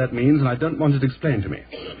idea what that means, and I don't want it explained to me.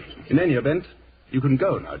 In any event, you can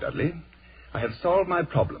go now, Dudley. I have solved my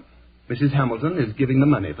problem. Mrs. Hamilton is giving the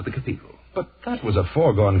money for the cathedral. But that was a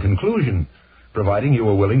foregone conclusion, providing you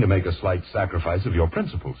were willing to make a slight sacrifice of your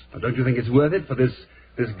principles. Now, don't you think it's worth it for this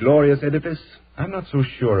glorious edifice? I'm not so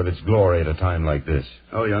sure of its glory at a time like this.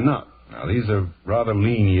 Oh, you're not? Now, these are rather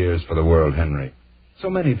lean years for the world, Henry. So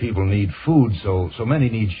many people need food, so many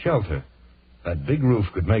need shelter. That big roof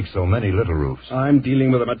could make so many little roofs. I'm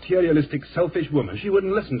dealing with a materialistic, selfish woman. She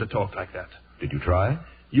wouldn't listen to talk like that. Did you try?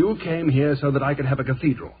 You came here so that I could have a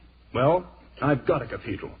cathedral. Well, I've got a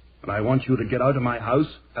cathedral, and I want you to get out of my house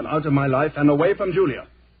and out of my life and away from Julia.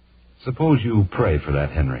 Suppose you pray for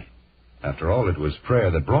that, Henry. After all, it was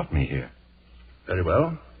prayer that brought me here. Very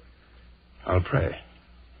well. I'll pray.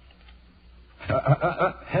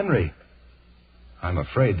 Henry, I'm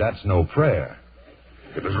afraid that's no prayer.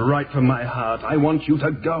 It was right from my heart. I want you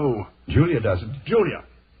to go. Julia doesn't. Julia,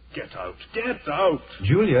 get out. Get out.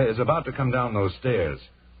 Julia is about to come down those stairs.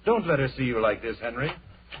 Don't let her see you like this, Henry.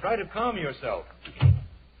 Try to calm yourself.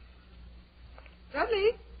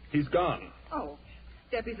 Dudley? He's gone. Oh,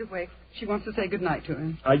 Debbie's awake. She wants to say goodnight to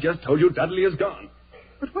him. I just told you Dudley is gone.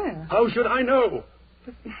 But where? How should I know?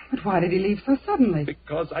 But why did he leave so suddenly?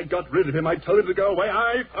 Because I got rid of him. I told him to go away.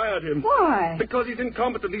 I fired him. Why? Because he's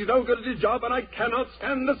incompetent. He's no good at his job, and I cannot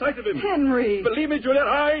stand the sight of him. Henry! Believe me, Juliet,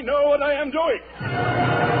 I know what I am doing.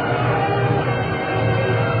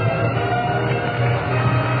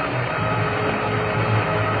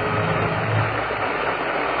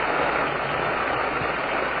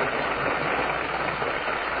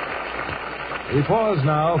 We pause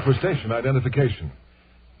now for station identification.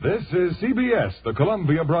 This is CBS, the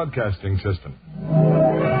Columbia Broadcasting System.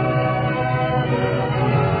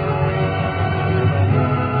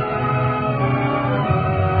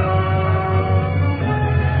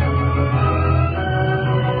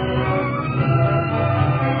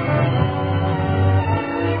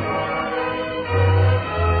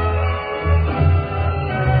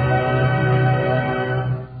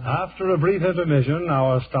 After a brief intermission,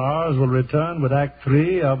 our stars will return with Act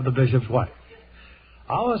 3 of The Bishop's Wife.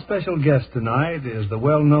 Our special guest tonight is the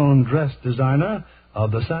well-known dress designer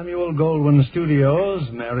of the Samuel Goldwyn Studios,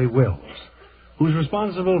 Mary Wills, who's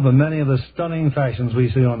responsible for many of the stunning fashions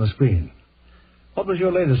we see on the screen. What was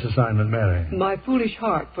your latest assignment, Mary? My Foolish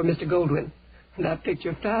Heart for Mr. Goldwyn. That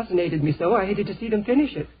picture fascinated me so I hated to see them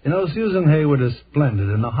finish it. You know, Susan Hayward is splendid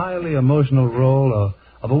in the highly emotional role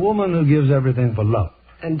of a woman who gives everything for love.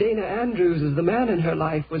 And Dana Andrews as the man in her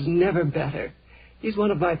life was never better. He's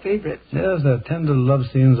one of my favorites. Yes, their tender love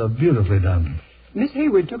scenes are beautifully done. Miss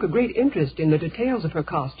Hayward took a great interest in the details of her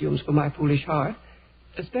costumes for My Foolish Heart,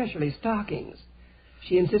 especially stockings.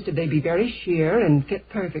 She insisted they be very sheer and fit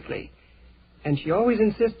perfectly. And she always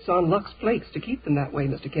insists on Lux Flakes to keep them that way,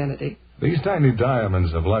 Mr. Kennedy. These tiny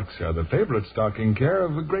diamonds of Lux are the favorite stocking care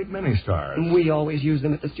of a great many stars. We always use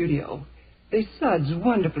them at the studio. They suds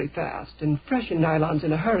wonderfully fast and freshen nylons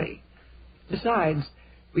in a hurry. Besides,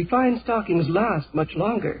 we find stockings last much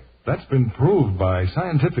longer. That's been proved by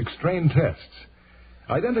scientific strain tests.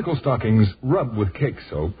 Identical stockings rubbed with cake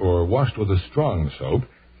soap or washed with a strong soap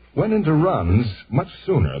went into runs much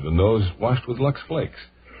sooner than those washed with Lux Flakes.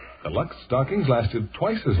 The Lux stockings lasted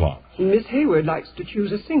twice as long. Miss Hayward likes to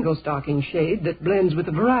choose a single stocking shade that blends with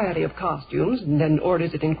a variety of costumes and then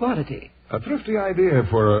orders it in quantity. A thrifty idea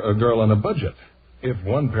for a girl on a budget. If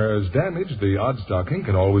one pair is damaged, the odd stocking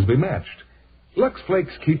can always be matched. Lux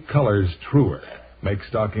Flakes keep colors truer, make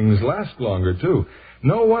stockings last longer, too.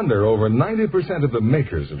 No wonder over 90% of the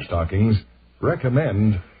makers of stockings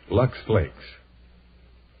recommend Lux Flakes.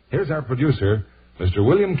 Here's our producer, Mr.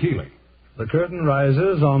 William Keeley. The curtain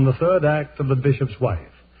rises on the third act of The Bishop's Wife,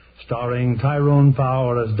 starring Tyrone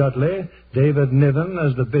Power as Dudley, David Niven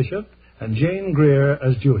as the Bishop, and Jane Greer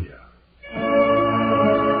as Julia.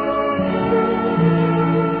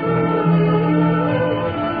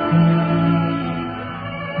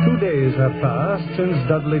 2 days have passed since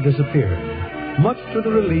Dudley disappeared, much to the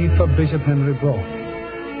relief of Bishop Henry Brougham.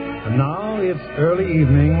 And now it's early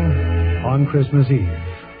evening on Christmas Eve.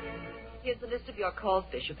 Here's the list of your calls,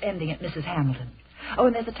 Bishop, ending at Mrs. Hamilton. Oh,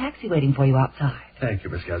 and there's a taxi waiting for you outside. Thank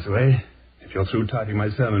you, Miss Castaway. If you're through typing my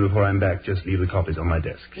sermon before I'm back, just leave the copies on my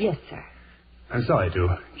desk. Yes, sir. I'm sorry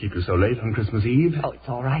to keep you so late on Christmas Eve. Oh, it's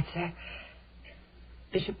all right, sir.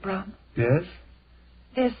 Bishop Brougham? Yes?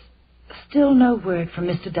 There's still no word from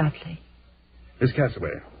Mr. Dudley. Miss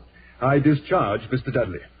Castaway, I discharge Mr.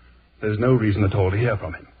 Dudley. There's no reason at all to hear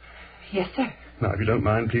from him. Yes, sir. Now, if you don't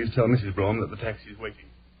mind, please tell Mrs. Brougham that the taxi is waiting.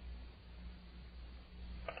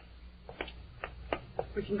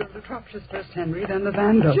 We can go to the Tropshires first, Henry, then the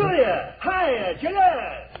Vanderbilt. Julia! Hiya,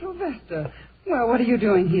 Julia! Sylvester. Well, what are you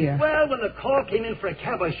doing here? Well, when the call came in for a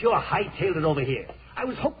cab, I sure hightailed it over here. I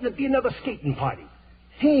was hoping there'd be another skating party.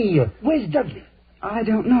 Hey, where's Dudley? I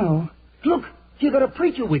don't know. Look, you got a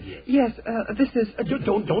preacher with you. Yes, this is...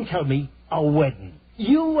 Don't tell me. A wedding.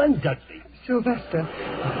 You and Dudley. Sylvester,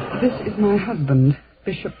 this is my husband,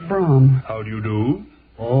 Bishop Brougham. How do you do?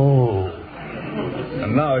 Oh.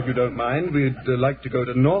 And now, if you don't mind, we'd like to go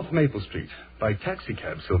to North Maple Street by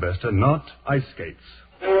taxicab, Sylvester, not ice skates.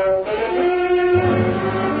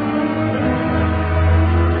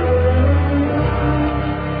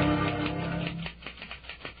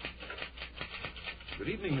 Good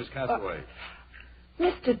evening, Miss Castaway.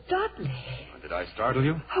 Mr. Dudley. Did I startle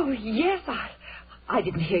you? Oh, yes, I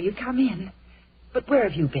didn't hear you come in. But where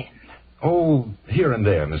have you been? Oh, here and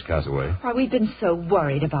there, Miss Castaway. Why, we've been so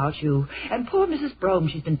worried about you. And poor Mrs. Brougham,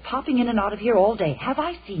 she's been popping in and out of here all day. Have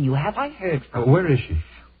I seen you? Have I heard from you? Where is she?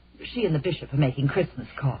 She and the bishop are making Christmas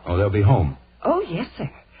calls. Oh, they'll be home. Oh, yes, sir.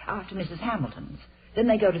 After Mrs. Hamilton's. Then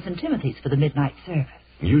they go to St. Timothy's for the midnight service.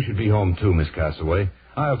 You should be home, too, Miss Castaway.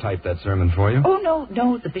 I'll type that sermon for you. Oh,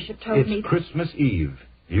 no, the bishop told me... It's Christmas Eve.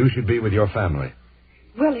 You should be with your family.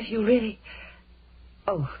 Well, if you really...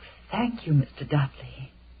 Oh, thank you, Mr.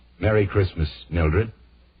 Dudley. Merry Christmas, Mildred.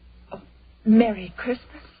 Oh, Merry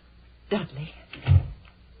Christmas, Dudley.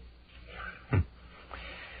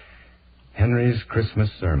 Henry's Christmas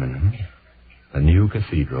sermon. A new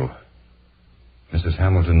cathedral. Mrs.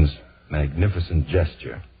 Hamilton's magnificent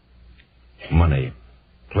gesture. Money.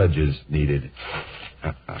 Pledges needed.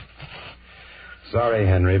 Sorry,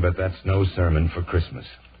 Henry, but that's no sermon for Christmas.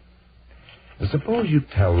 Suppose you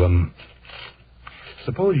tell them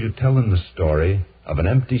the story of an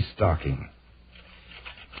empty stocking.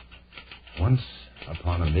 Once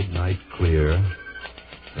upon a midnight clear,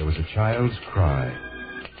 there was a child's cry.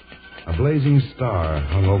 A blazing star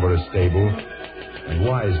hung over a stable, and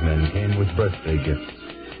wise men came with birthday gifts.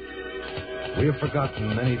 We have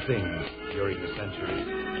forgotten many things during the centuries,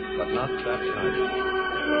 but not that night.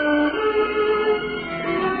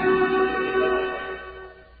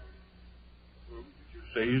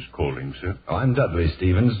 Say he's calling, sir. Oh, I'm Dudley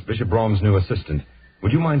Stevens, Bishop Braugham's new assistant.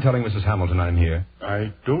 Would you mind telling Mrs. Hamilton I'm here?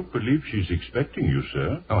 I don't believe she's expecting you,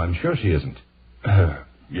 sir. Oh, I'm sure she isn't.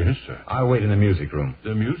 Yes, sir. I'll wait in the music room.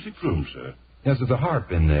 The music room, sir? Yes, there's a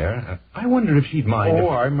harp in there. I wonder if she'd mind Oh,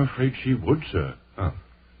 I'm afraid she would, sir. Oh.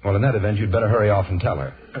 Well, in that event, you'd better hurry off and tell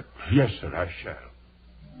her. Yes, sir, I shall.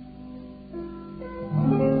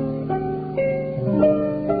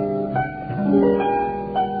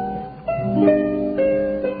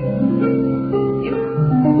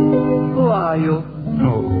 Who are you?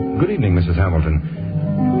 Oh, good evening, Mrs. Hamilton.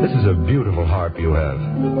 This is a beautiful harp you have.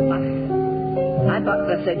 My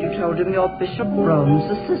butler said you told him you're Bishop Brougham's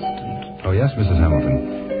assistant. Oh, yes, Mrs.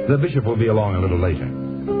 Hamilton. The bishop will be along a little later.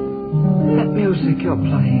 That music you're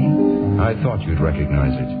playing. I thought you'd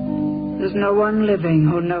recognize it. There's no one living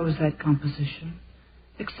who knows that composition,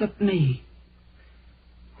 except me.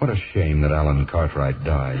 What a shame that Alan Cartwright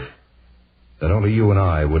died. That only you and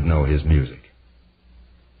I would know his music.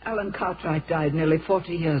 Alan Cartwright died nearly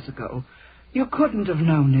 40 years ago. You couldn't have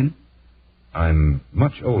known him. I'm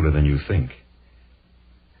much older than you think.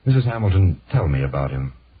 Mrs. Hamilton, tell me about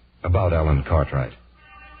him. About Alan Cartwright.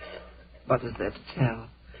 What is there to tell?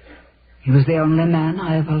 He was the only man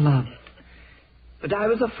I ever loved. But I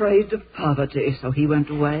was afraid of poverty, so he went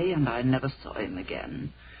away and I never saw him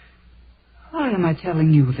again. Why am I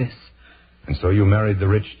telling you this? And so you married the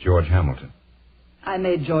rich George Hamilton. I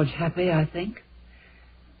made George happy, I think.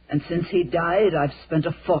 And since he died, I've spent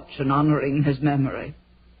a fortune honoring his memory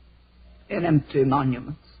in empty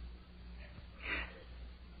monuments.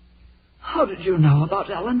 How did you know about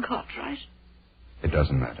Ellen Cartwright? It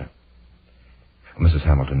doesn't matter. Mrs.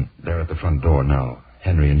 Hamilton, they're at the front door now.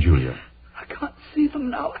 Henry and Julia. I can't see them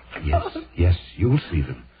now. Yes, you'll see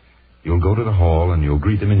them. You'll go to the hall and you'll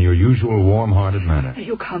greet them in your usual warm-hearted manner.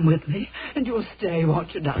 You come with me, and you'll stay,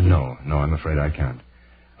 won't you, Dudley? No, I'm afraid I can't.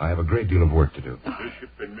 I have a great deal of work to do. Bishop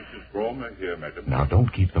and Mrs. Brougham are here, madam. Now,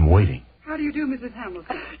 don't keep them waiting. How do you do, Mrs.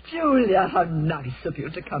 Hamilton? Julia, how nice of you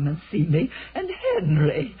to come and see me. And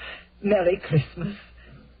Henry, Merry Christmas.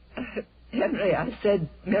 Henry, I said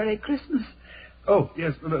Merry Christmas. Oh,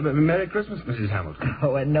 yes, Merry Christmas, Mrs. Hamilton.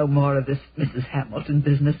 Oh, and no more of this Mrs. Hamilton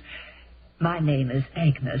business. My name is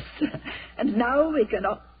Agnes. And now we can...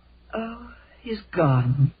 Oh, he's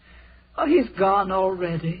gone. Oh, he's gone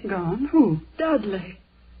already. Gone? Who? Dudley.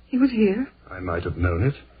 He was here. I might have known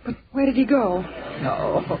it. But where did he go?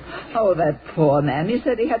 Oh, that poor man. He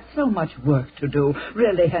said he had so much work to do.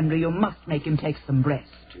 Really, Henry, you must make him take some rest.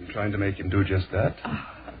 I'm trying to make him do just that.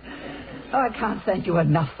 Oh, I can't thank you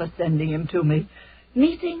enough for sending him to me.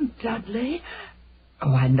 Meeting Dudley?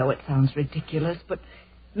 Oh, I know it sounds ridiculous, but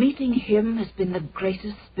meeting him has been the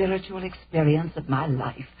greatest spiritual experience of my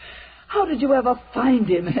life. How did you ever find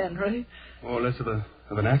him, Henry? More or less of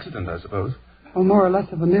an accident, I suppose. Or more or less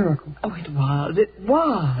of a miracle. Oh, it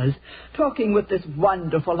was. Talking with this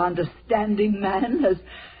wonderful, understanding man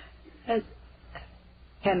has...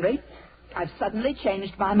 Henry, I've suddenly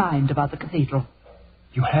changed my mind about the cathedral.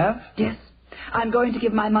 You have? Yes. I'm going to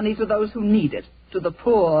give my money to those who need it, to the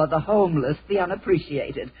poor, the homeless, the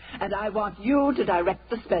unappreciated. And I want you to direct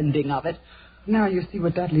the spending of it. Now you see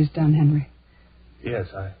what Dudley's done, Henry. Yes,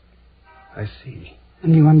 I see.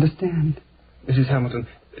 And you understand. Mrs. Hamilton,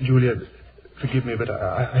 Julia, forgive me, but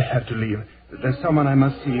I have to leave. There's someone I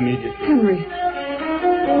must see immediately. Henry.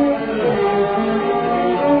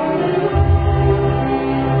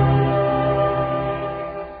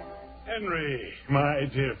 Henry, my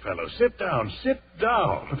dear fellow, sit down.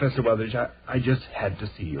 Professor Wuthridge, I just had to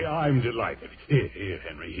see you. I'm delighted. Here,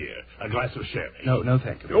 Henry, here. A glass of sherry. No,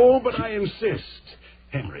 thank you. Oh, but I insist.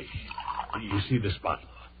 Henry, you see this bottle?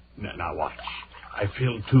 Now watch. I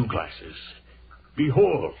filled 2 glasses.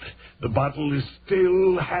 Behold, the bottle is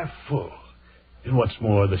still half full. And what's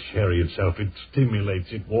more, the sherry itself, it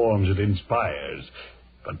stimulates, it warms, it inspires.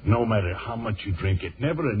 But no matter how much you drink, it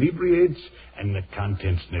never inebriates, and the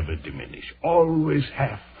contents never diminish. Always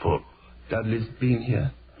half full. Dudley's been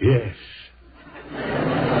here? Yes.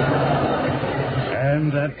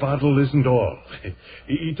 And that bottle isn't all.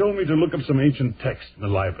 He told me to look up some ancient texts in the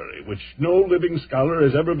library, which no living scholar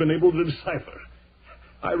has ever been able to decipher.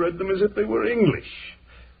 I read them as if they were English.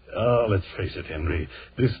 Oh, let's face it, Henry.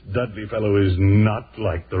 This Dudley fellow is not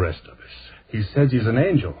like the rest of us. He says he's an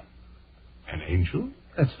angel. An angel?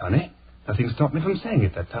 That's funny. Nothing stopped me from saying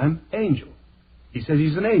it that time. Angel. He says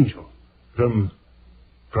he's an angel. From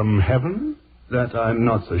heaven? That I'm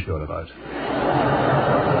not so sure about.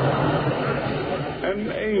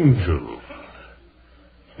 An angel.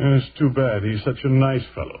 It's too bad. He's such a nice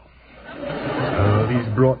fellow. Oh, he's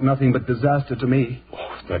brought nothing but disaster to me.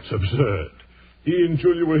 Oh, that's absurd. He and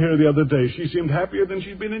Julia were here the other day. She seemed happier than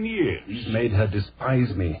she'd been in years. He's made her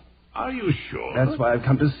despise me. Are you sure? That's why I've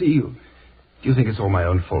come to see you. Do you think it's all my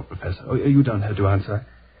own fault, Professor? Oh, you don't have to answer.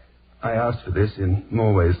 I asked for this in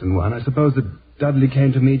more ways than one. I suppose that Dudley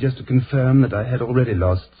came to me just to confirm that I had already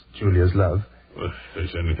lost Julia's love. Well, if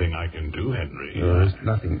there's anything I can do, Henry... There's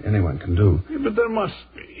nothing anyone can do. Yeah, but there must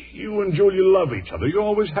be. You and Julia love each other. You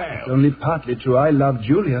always have. It's only partly true. I love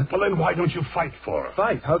Julia. Well, then why don't you fight for her?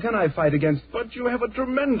 Fight? How can I fight against... But you have a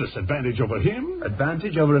tremendous advantage over him.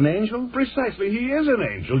 Advantage over an angel? Precisely. He is an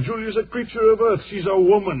angel. Julia's a creature of earth. She's a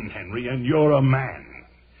woman, Henry, and you're a man.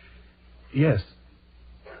 Yes.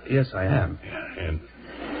 Yes, I am. Yeah, and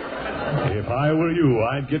if I were you,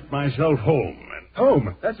 I'd get myself home.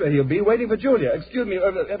 Home? That's where he'll be, waiting for Julia. Excuse me.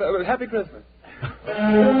 Happy Christmas.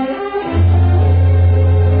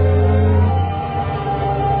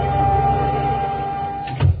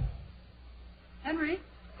 Henry,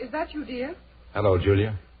 is that you, dear? Hello,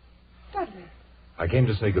 Julia. Dudley. I came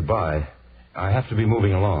to say goodbye. I have to be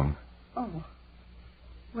moving along. Oh.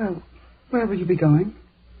 Well, where will you be going?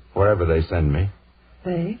 Wherever they send me.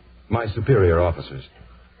 They? My superior officers.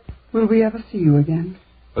 Will we ever see you again?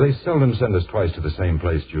 Well, they seldom send us twice to the same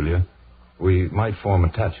place, Julia. We might form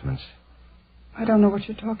attachments. I don't know what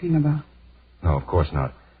you're talking about. No, of course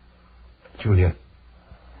not. Julia,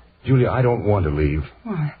 I don't want to leave.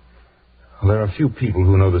 Why? Well, there are few people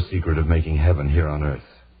who know the secret of making heaven here on earth.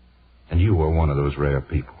 And you were one of those rare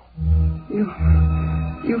people.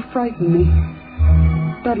 You frighten me.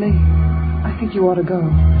 Dudley, I think you ought to go.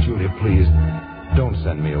 Julia, please, don't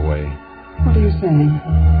send me away. What are you saying?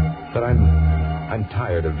 But I'm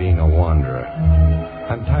tired of being a wanderer.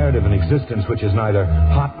 I'm tired of an existence which is neither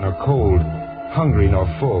hot nor cold, hungry nor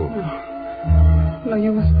full. No,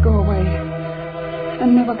 you must go away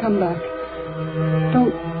and never come back.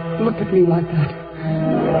 Don't look at me like that.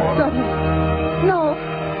 Dudley, no.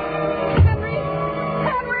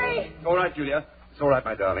 Henry! All right, Julia. It's all right,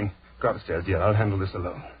 my darling. Go upstairs, dear. I'll handle this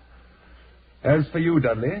alone. As for you,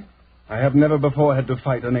 Dudley, I have never before had to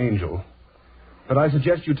fight an angel. But I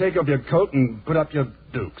suggest you take off your coat and put up your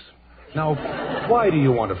dukes. Now, why do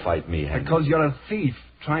you want to fight me, Henry? Because you're a thief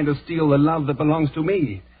trying to steal the love that belongs to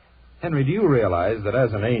me. Henry, do you realize that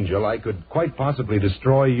as an angel, I could quite possibly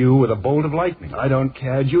destroy you with a bolt of lightning? I don't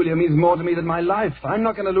care. Julia means more to me than my life. I'm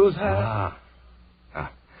not going to lose her.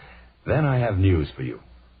 Then I have news for you.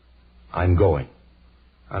 I'm going.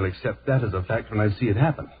 I'll accept that as a fact when I see it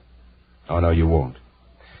happen. Oh, no, you won't.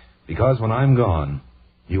 Because when I'm gone,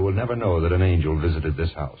 you will never know that an angel visited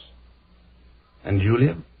this house. And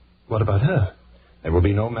Julia? What about her? There will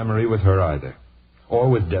be no memory with her either. Or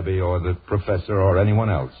with Debbie or the professor or anyone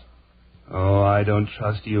else. Oh, I don't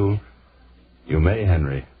trust you. You may,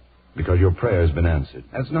 Henry, because your prayer's been answered.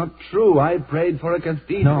 That's not true. I prayed for a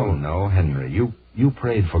cathedral. No, Henry. You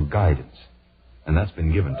prayed for guidance. And that's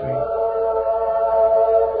been given to you.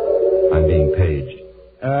 I'm being paged.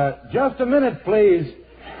 Just a minute, please.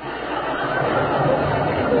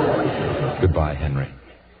 Goodbye, Henry.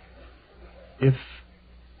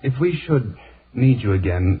 If we should need you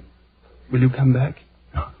again, will you come back?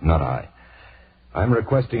 No, not I. I'm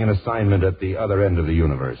requesting an assignment at the other end of the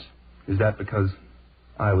universe. Is that because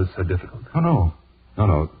I was so difficult? Oh,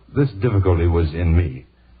 no. This difficulty was in me.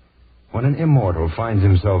 When an immortal finds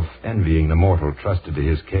himself envying the mortal trusted to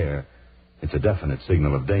his care, it's a definite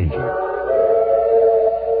signal of danger.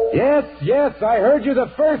 Yes, I heard you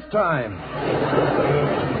the first time.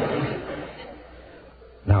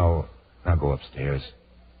 Now go upstairs.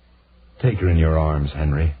 Take her in your arms,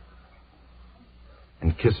 Henry.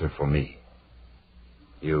 And kiss her for me.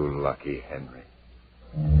 You lucky Henry.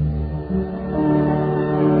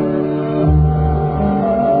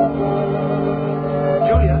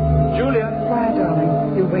 Julia. Quiet,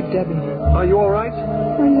 darling. You'll wake Debbie. Are you all right?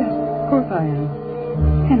 Oh, yes, of course I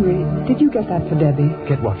am. Henry, did you get that for Debbie?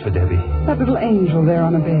 Get what for Debbie? That little angel there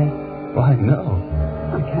on a bed. Why, no.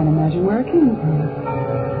 I can't imagine where it came from.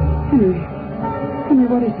 Henry,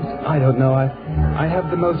 what is it? I don't know. I have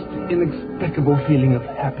the most inexplicable feeling of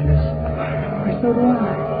happiness. Why, so do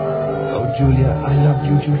I. Oh, Julia, I love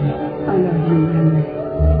you, Julia. I love you, Henry.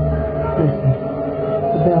 Listen,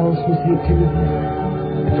 the bells from St.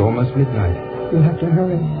 Timothy's. It's almost midnight. You'll have to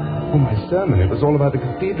hurry. Oh, my sermon. It was all about the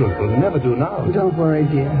cathedral. It will never do now. Don't worry,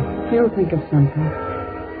 dear. You'll think of something.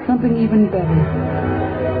 Something even better.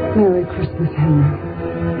 Merry Christmas, Henry.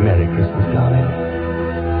 Merry Christmas, darling.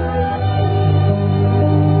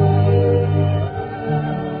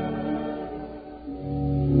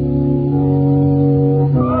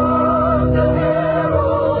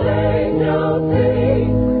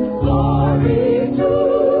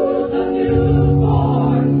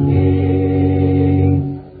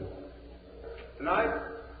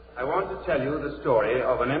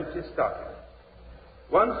 Stocking.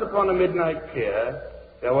 Once upon a midnight pier,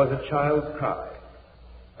 there was a child's cry.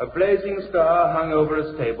 A blazing star hung over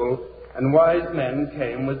a stable, and wise men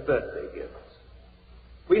came with birthday gifts.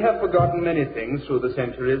 We have forgotten many things through the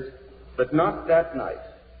centuries, but not that night.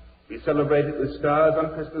 We celebrated with stars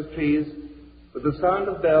on Christmas trees, with the sound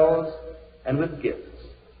of bells, and with gifts,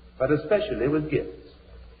 but especially with gifts.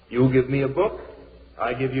 You give me a book,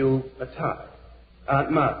 I give you a tie.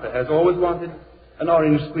 Aunt Martha has always wanted an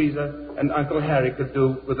orange squeezer, and Uncle Harry could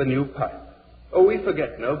do with a new pipe. Oh, we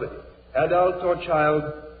forget nobody. Adult or child,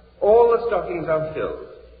 all the stockings are filled.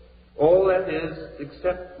 All that is,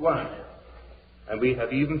 except one. And we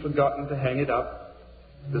have even forgotten to hang it up.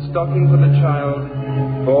 The stocking for the child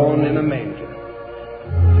born in a manger.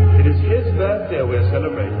 It is his birthday we're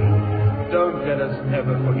celebrating. Don't let us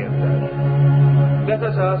ever forget that. Let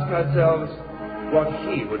us ask ourselves what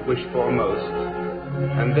he would wish for most.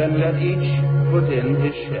 And then let each put in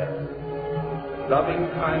his share. Loving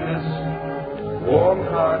kindness, warm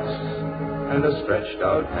hearts, and a stretched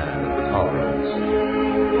out hand of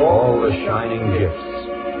tolerance. All the shining gifts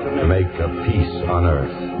to make a peace on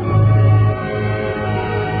earth.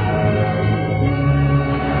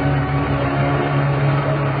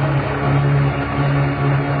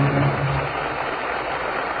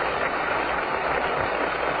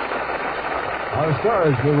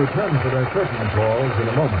 stars will return for their curtain calls in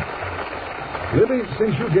a moment. Libby,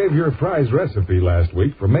 since you gave your prize recipe last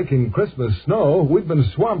week for making Christmas snow, we've been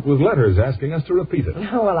swamped with letters asking us to repeat it.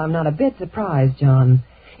 Oh, well, I'm not a bit surprised, John.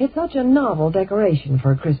 It's such a novel decoration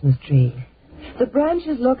for a Christmas tree. The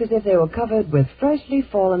branches look as if they were covered with freshly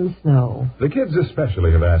fallen snow. The kids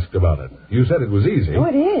especially have asked about it. You said it was easy. Oh,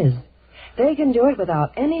 it is. They can do it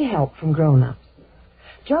without any help from grown-ups.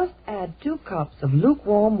 Just add 2 cups of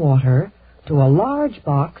lukewarm water to a large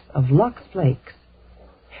box of Lux Flakes.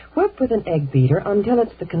 Whip with an egg beater until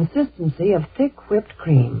it's the consistency of thick whipped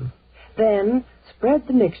cream. Then spread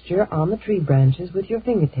the mixture on the tree branches with your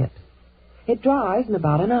fingertips. It dries in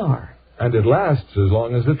about an hour. And it lasts as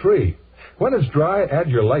long as the tree. When it's dry, add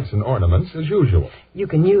your lights and ornaments as usual. You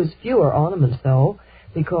can use fewer ornaments, though,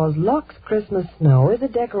 because Lux Christmas Snow is a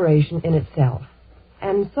decoration in itself,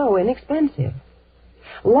 and so inexpensive.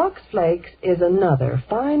 Lux Flakes is another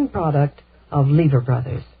fine product of Lever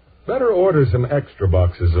Brothers. Better order some extra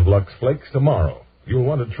boxes of Lux Flakes tomorrow. You'll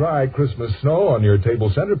want to try Christmas snow on your table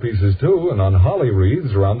centerpieces, too, and on holly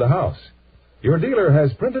wreaths around the house. Your dealer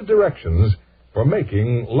has printed directions for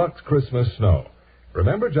making Lux Christmas Snow.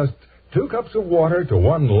 Remember, just 2 cups of water to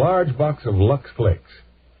 1 large box of Lux Flakes.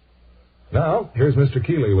 Now, here's Mr.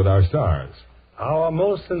 Keeley with our stars. Our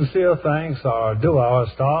most sincere thanks are due our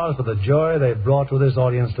stars for the joy they've brought to this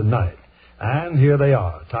audience tonight. And here they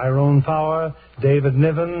are, Tyrone Power, David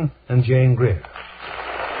Niven, and Jane Greer.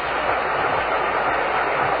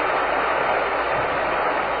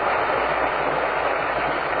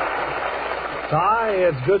 Ty,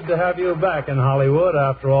 it's good to have you back in Hollywood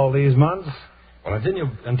after all these months. Well,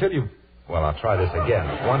 well, I'll try this again,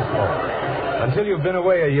 once more. Until you've been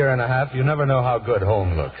away a year and a half, you never know how good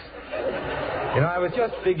home looks. You know, I was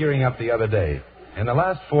just figuring up the other day. In the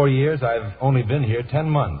last 4 years, I've only been here 10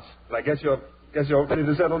 months. I guess you're ready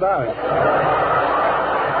to settle down.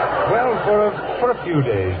 Well, for a few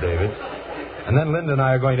days, David. And then Linda and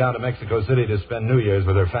I are going down to Mexico City to spend New Year's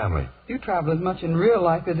with her family. You travel as much in real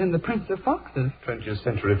life as in the Prince of Foxes. 20th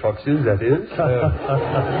Century Foxes, that is.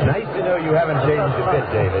 Nice to know you haven't changed a bit,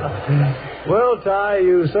 David. Well, Ty,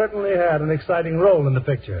 you certainly had an exciting role in the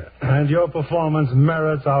picture, and your performance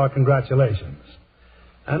merits our congratulations.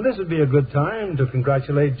 And this would be a good time to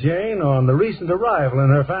congratulate Jane on the recent arrival in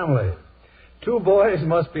her family. 2 boys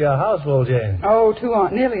must be a houseful, Jane. Oh, 2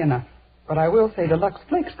 aren't nearly enough. But I will say the Lux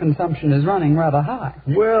Flakes consumption is running rather high.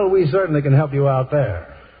 Well, we certainly can help you out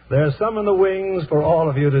there. There's some in the wings for all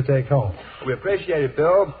of you to take home. We appreciate it,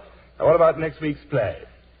 Bill. Now, what about next week's play?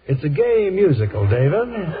 It's a gay musical, David.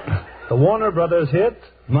 The Warner Brothers hit,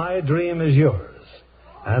 My Dream Is Yours.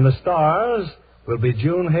 And the stars will be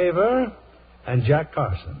June Haver and Jack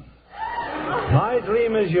Carson. My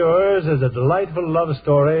Dream Is Yours is a delightful love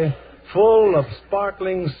story full of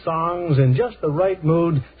sparkling songs in just the right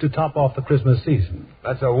mood to top off the Christmas season.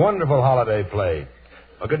 That's a wonderful holiday play.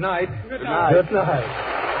 Well, good night. Good night. Good night.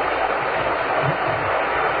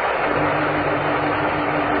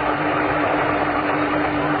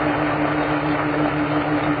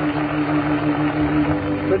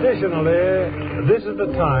 Traditionally, this is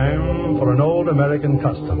the time for an old American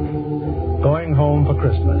custom, going home for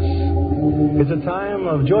Christmas. It's a time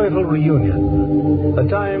of joyful reunion, a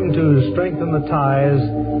time to strengthen the ties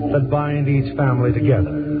that bind each family together.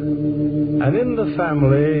 And in the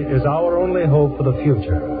family is our only hope for the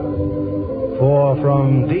future. For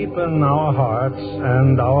from deep in our hearts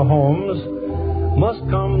and our homes must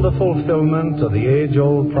come the fulfillment of the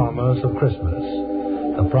age-old promise of Christmas,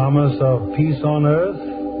 the promise of peace on earth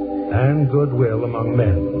and goodwill among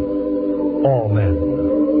men, all men.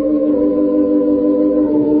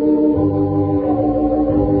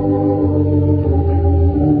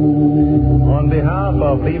 On behalf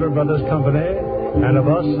of Lever Brothers Company and of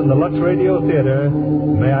us in the Lux Radio Theater,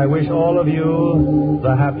 may I wish all of you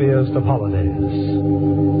the happiest of holidays.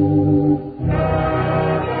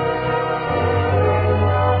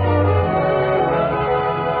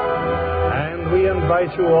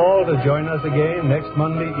 Invite you all to join us again next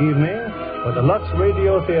Monday evening when the Lux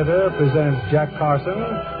Radio Theater presents Jack Carson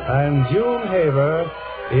and June Haver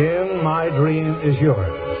in My Dream Is Yours.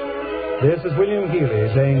 This is William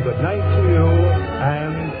Healy saying good night to you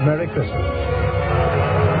and Merry Christmas.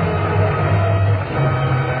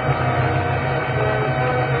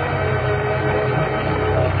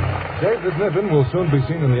 David Niven will soon be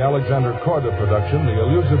seen in the Alexander Korda production, The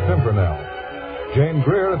Elusive Pimpernel. Jane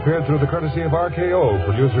Greer appeared through the courtesy of RKO,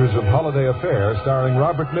 producers of Holiday Affair, starring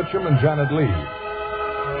Robert Mitchum and Janet Leigh.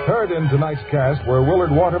 Heard in tonight's cast were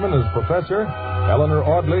Willard Waterman as Professor, Eleanor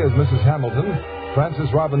Audley as Mrs. Hamilton,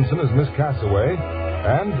 Frances Robinson as Miss Cassaway,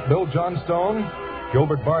 and Bill Johnstone,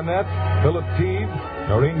 Gilbert Barnett, Philip Teague,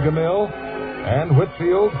 Noreen Gamil, Ann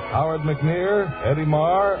Whitfield, Howard McNear, Eddie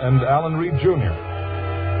Marr, and Alan Reed Jr.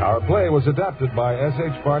 Our play was adapted by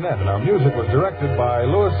S.H. Barnett, and our music was directed by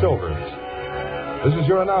Louis Silvers. This is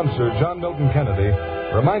your announcer, John Milton Kennedy,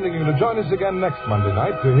 reminding you to join us again next Monday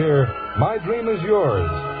night to hear My Dream Is Yours,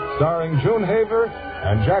 starring June Haver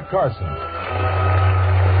and Jack Carson.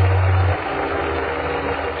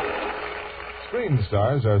 Screen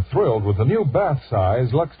stars are thrilled with the new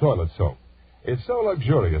bath-size Lux toilet soap. It's so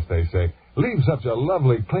luxurious, they say, leaves such a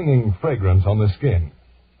lovely clinging fragrance on the skin.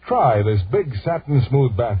 Try this big satin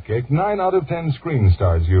smooth bath cake 9 out of 10 screen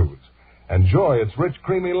stars use. Enjoy its rich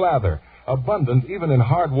creamy lather, abundant even in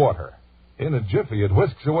hard water. In a jiffy, it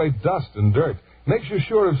whisks away dust and dirt, makes you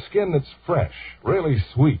sure of skin that's fresh, really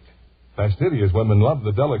sweet. Fastidious women love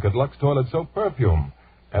the delicate Lux toilet soap perfume,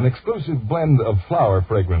 an exclusive blend of flower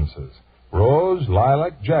fragrances. Rose,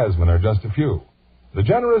 lilac, jasmine are just a few. The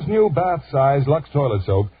generous new bath-size Lux toilet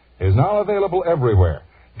soap is now available everywhere.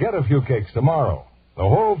 Get a few cakes tomorrow. The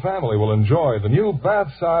whole family will enjoy the new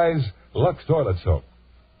bath-size Lux toilet soap.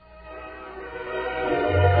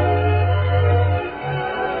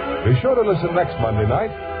 Be sure to listen next Monday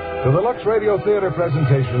night to the Lux Radio Theater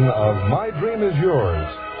presentation of My Dream Is Yours,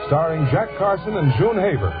 starring Jack Carson and June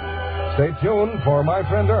Haver. Stay tuned for My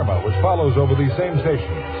Friend Irma, which follows over these same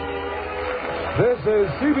stations. This is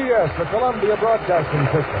CBS, the Columbia Broadcasting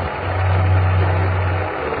System.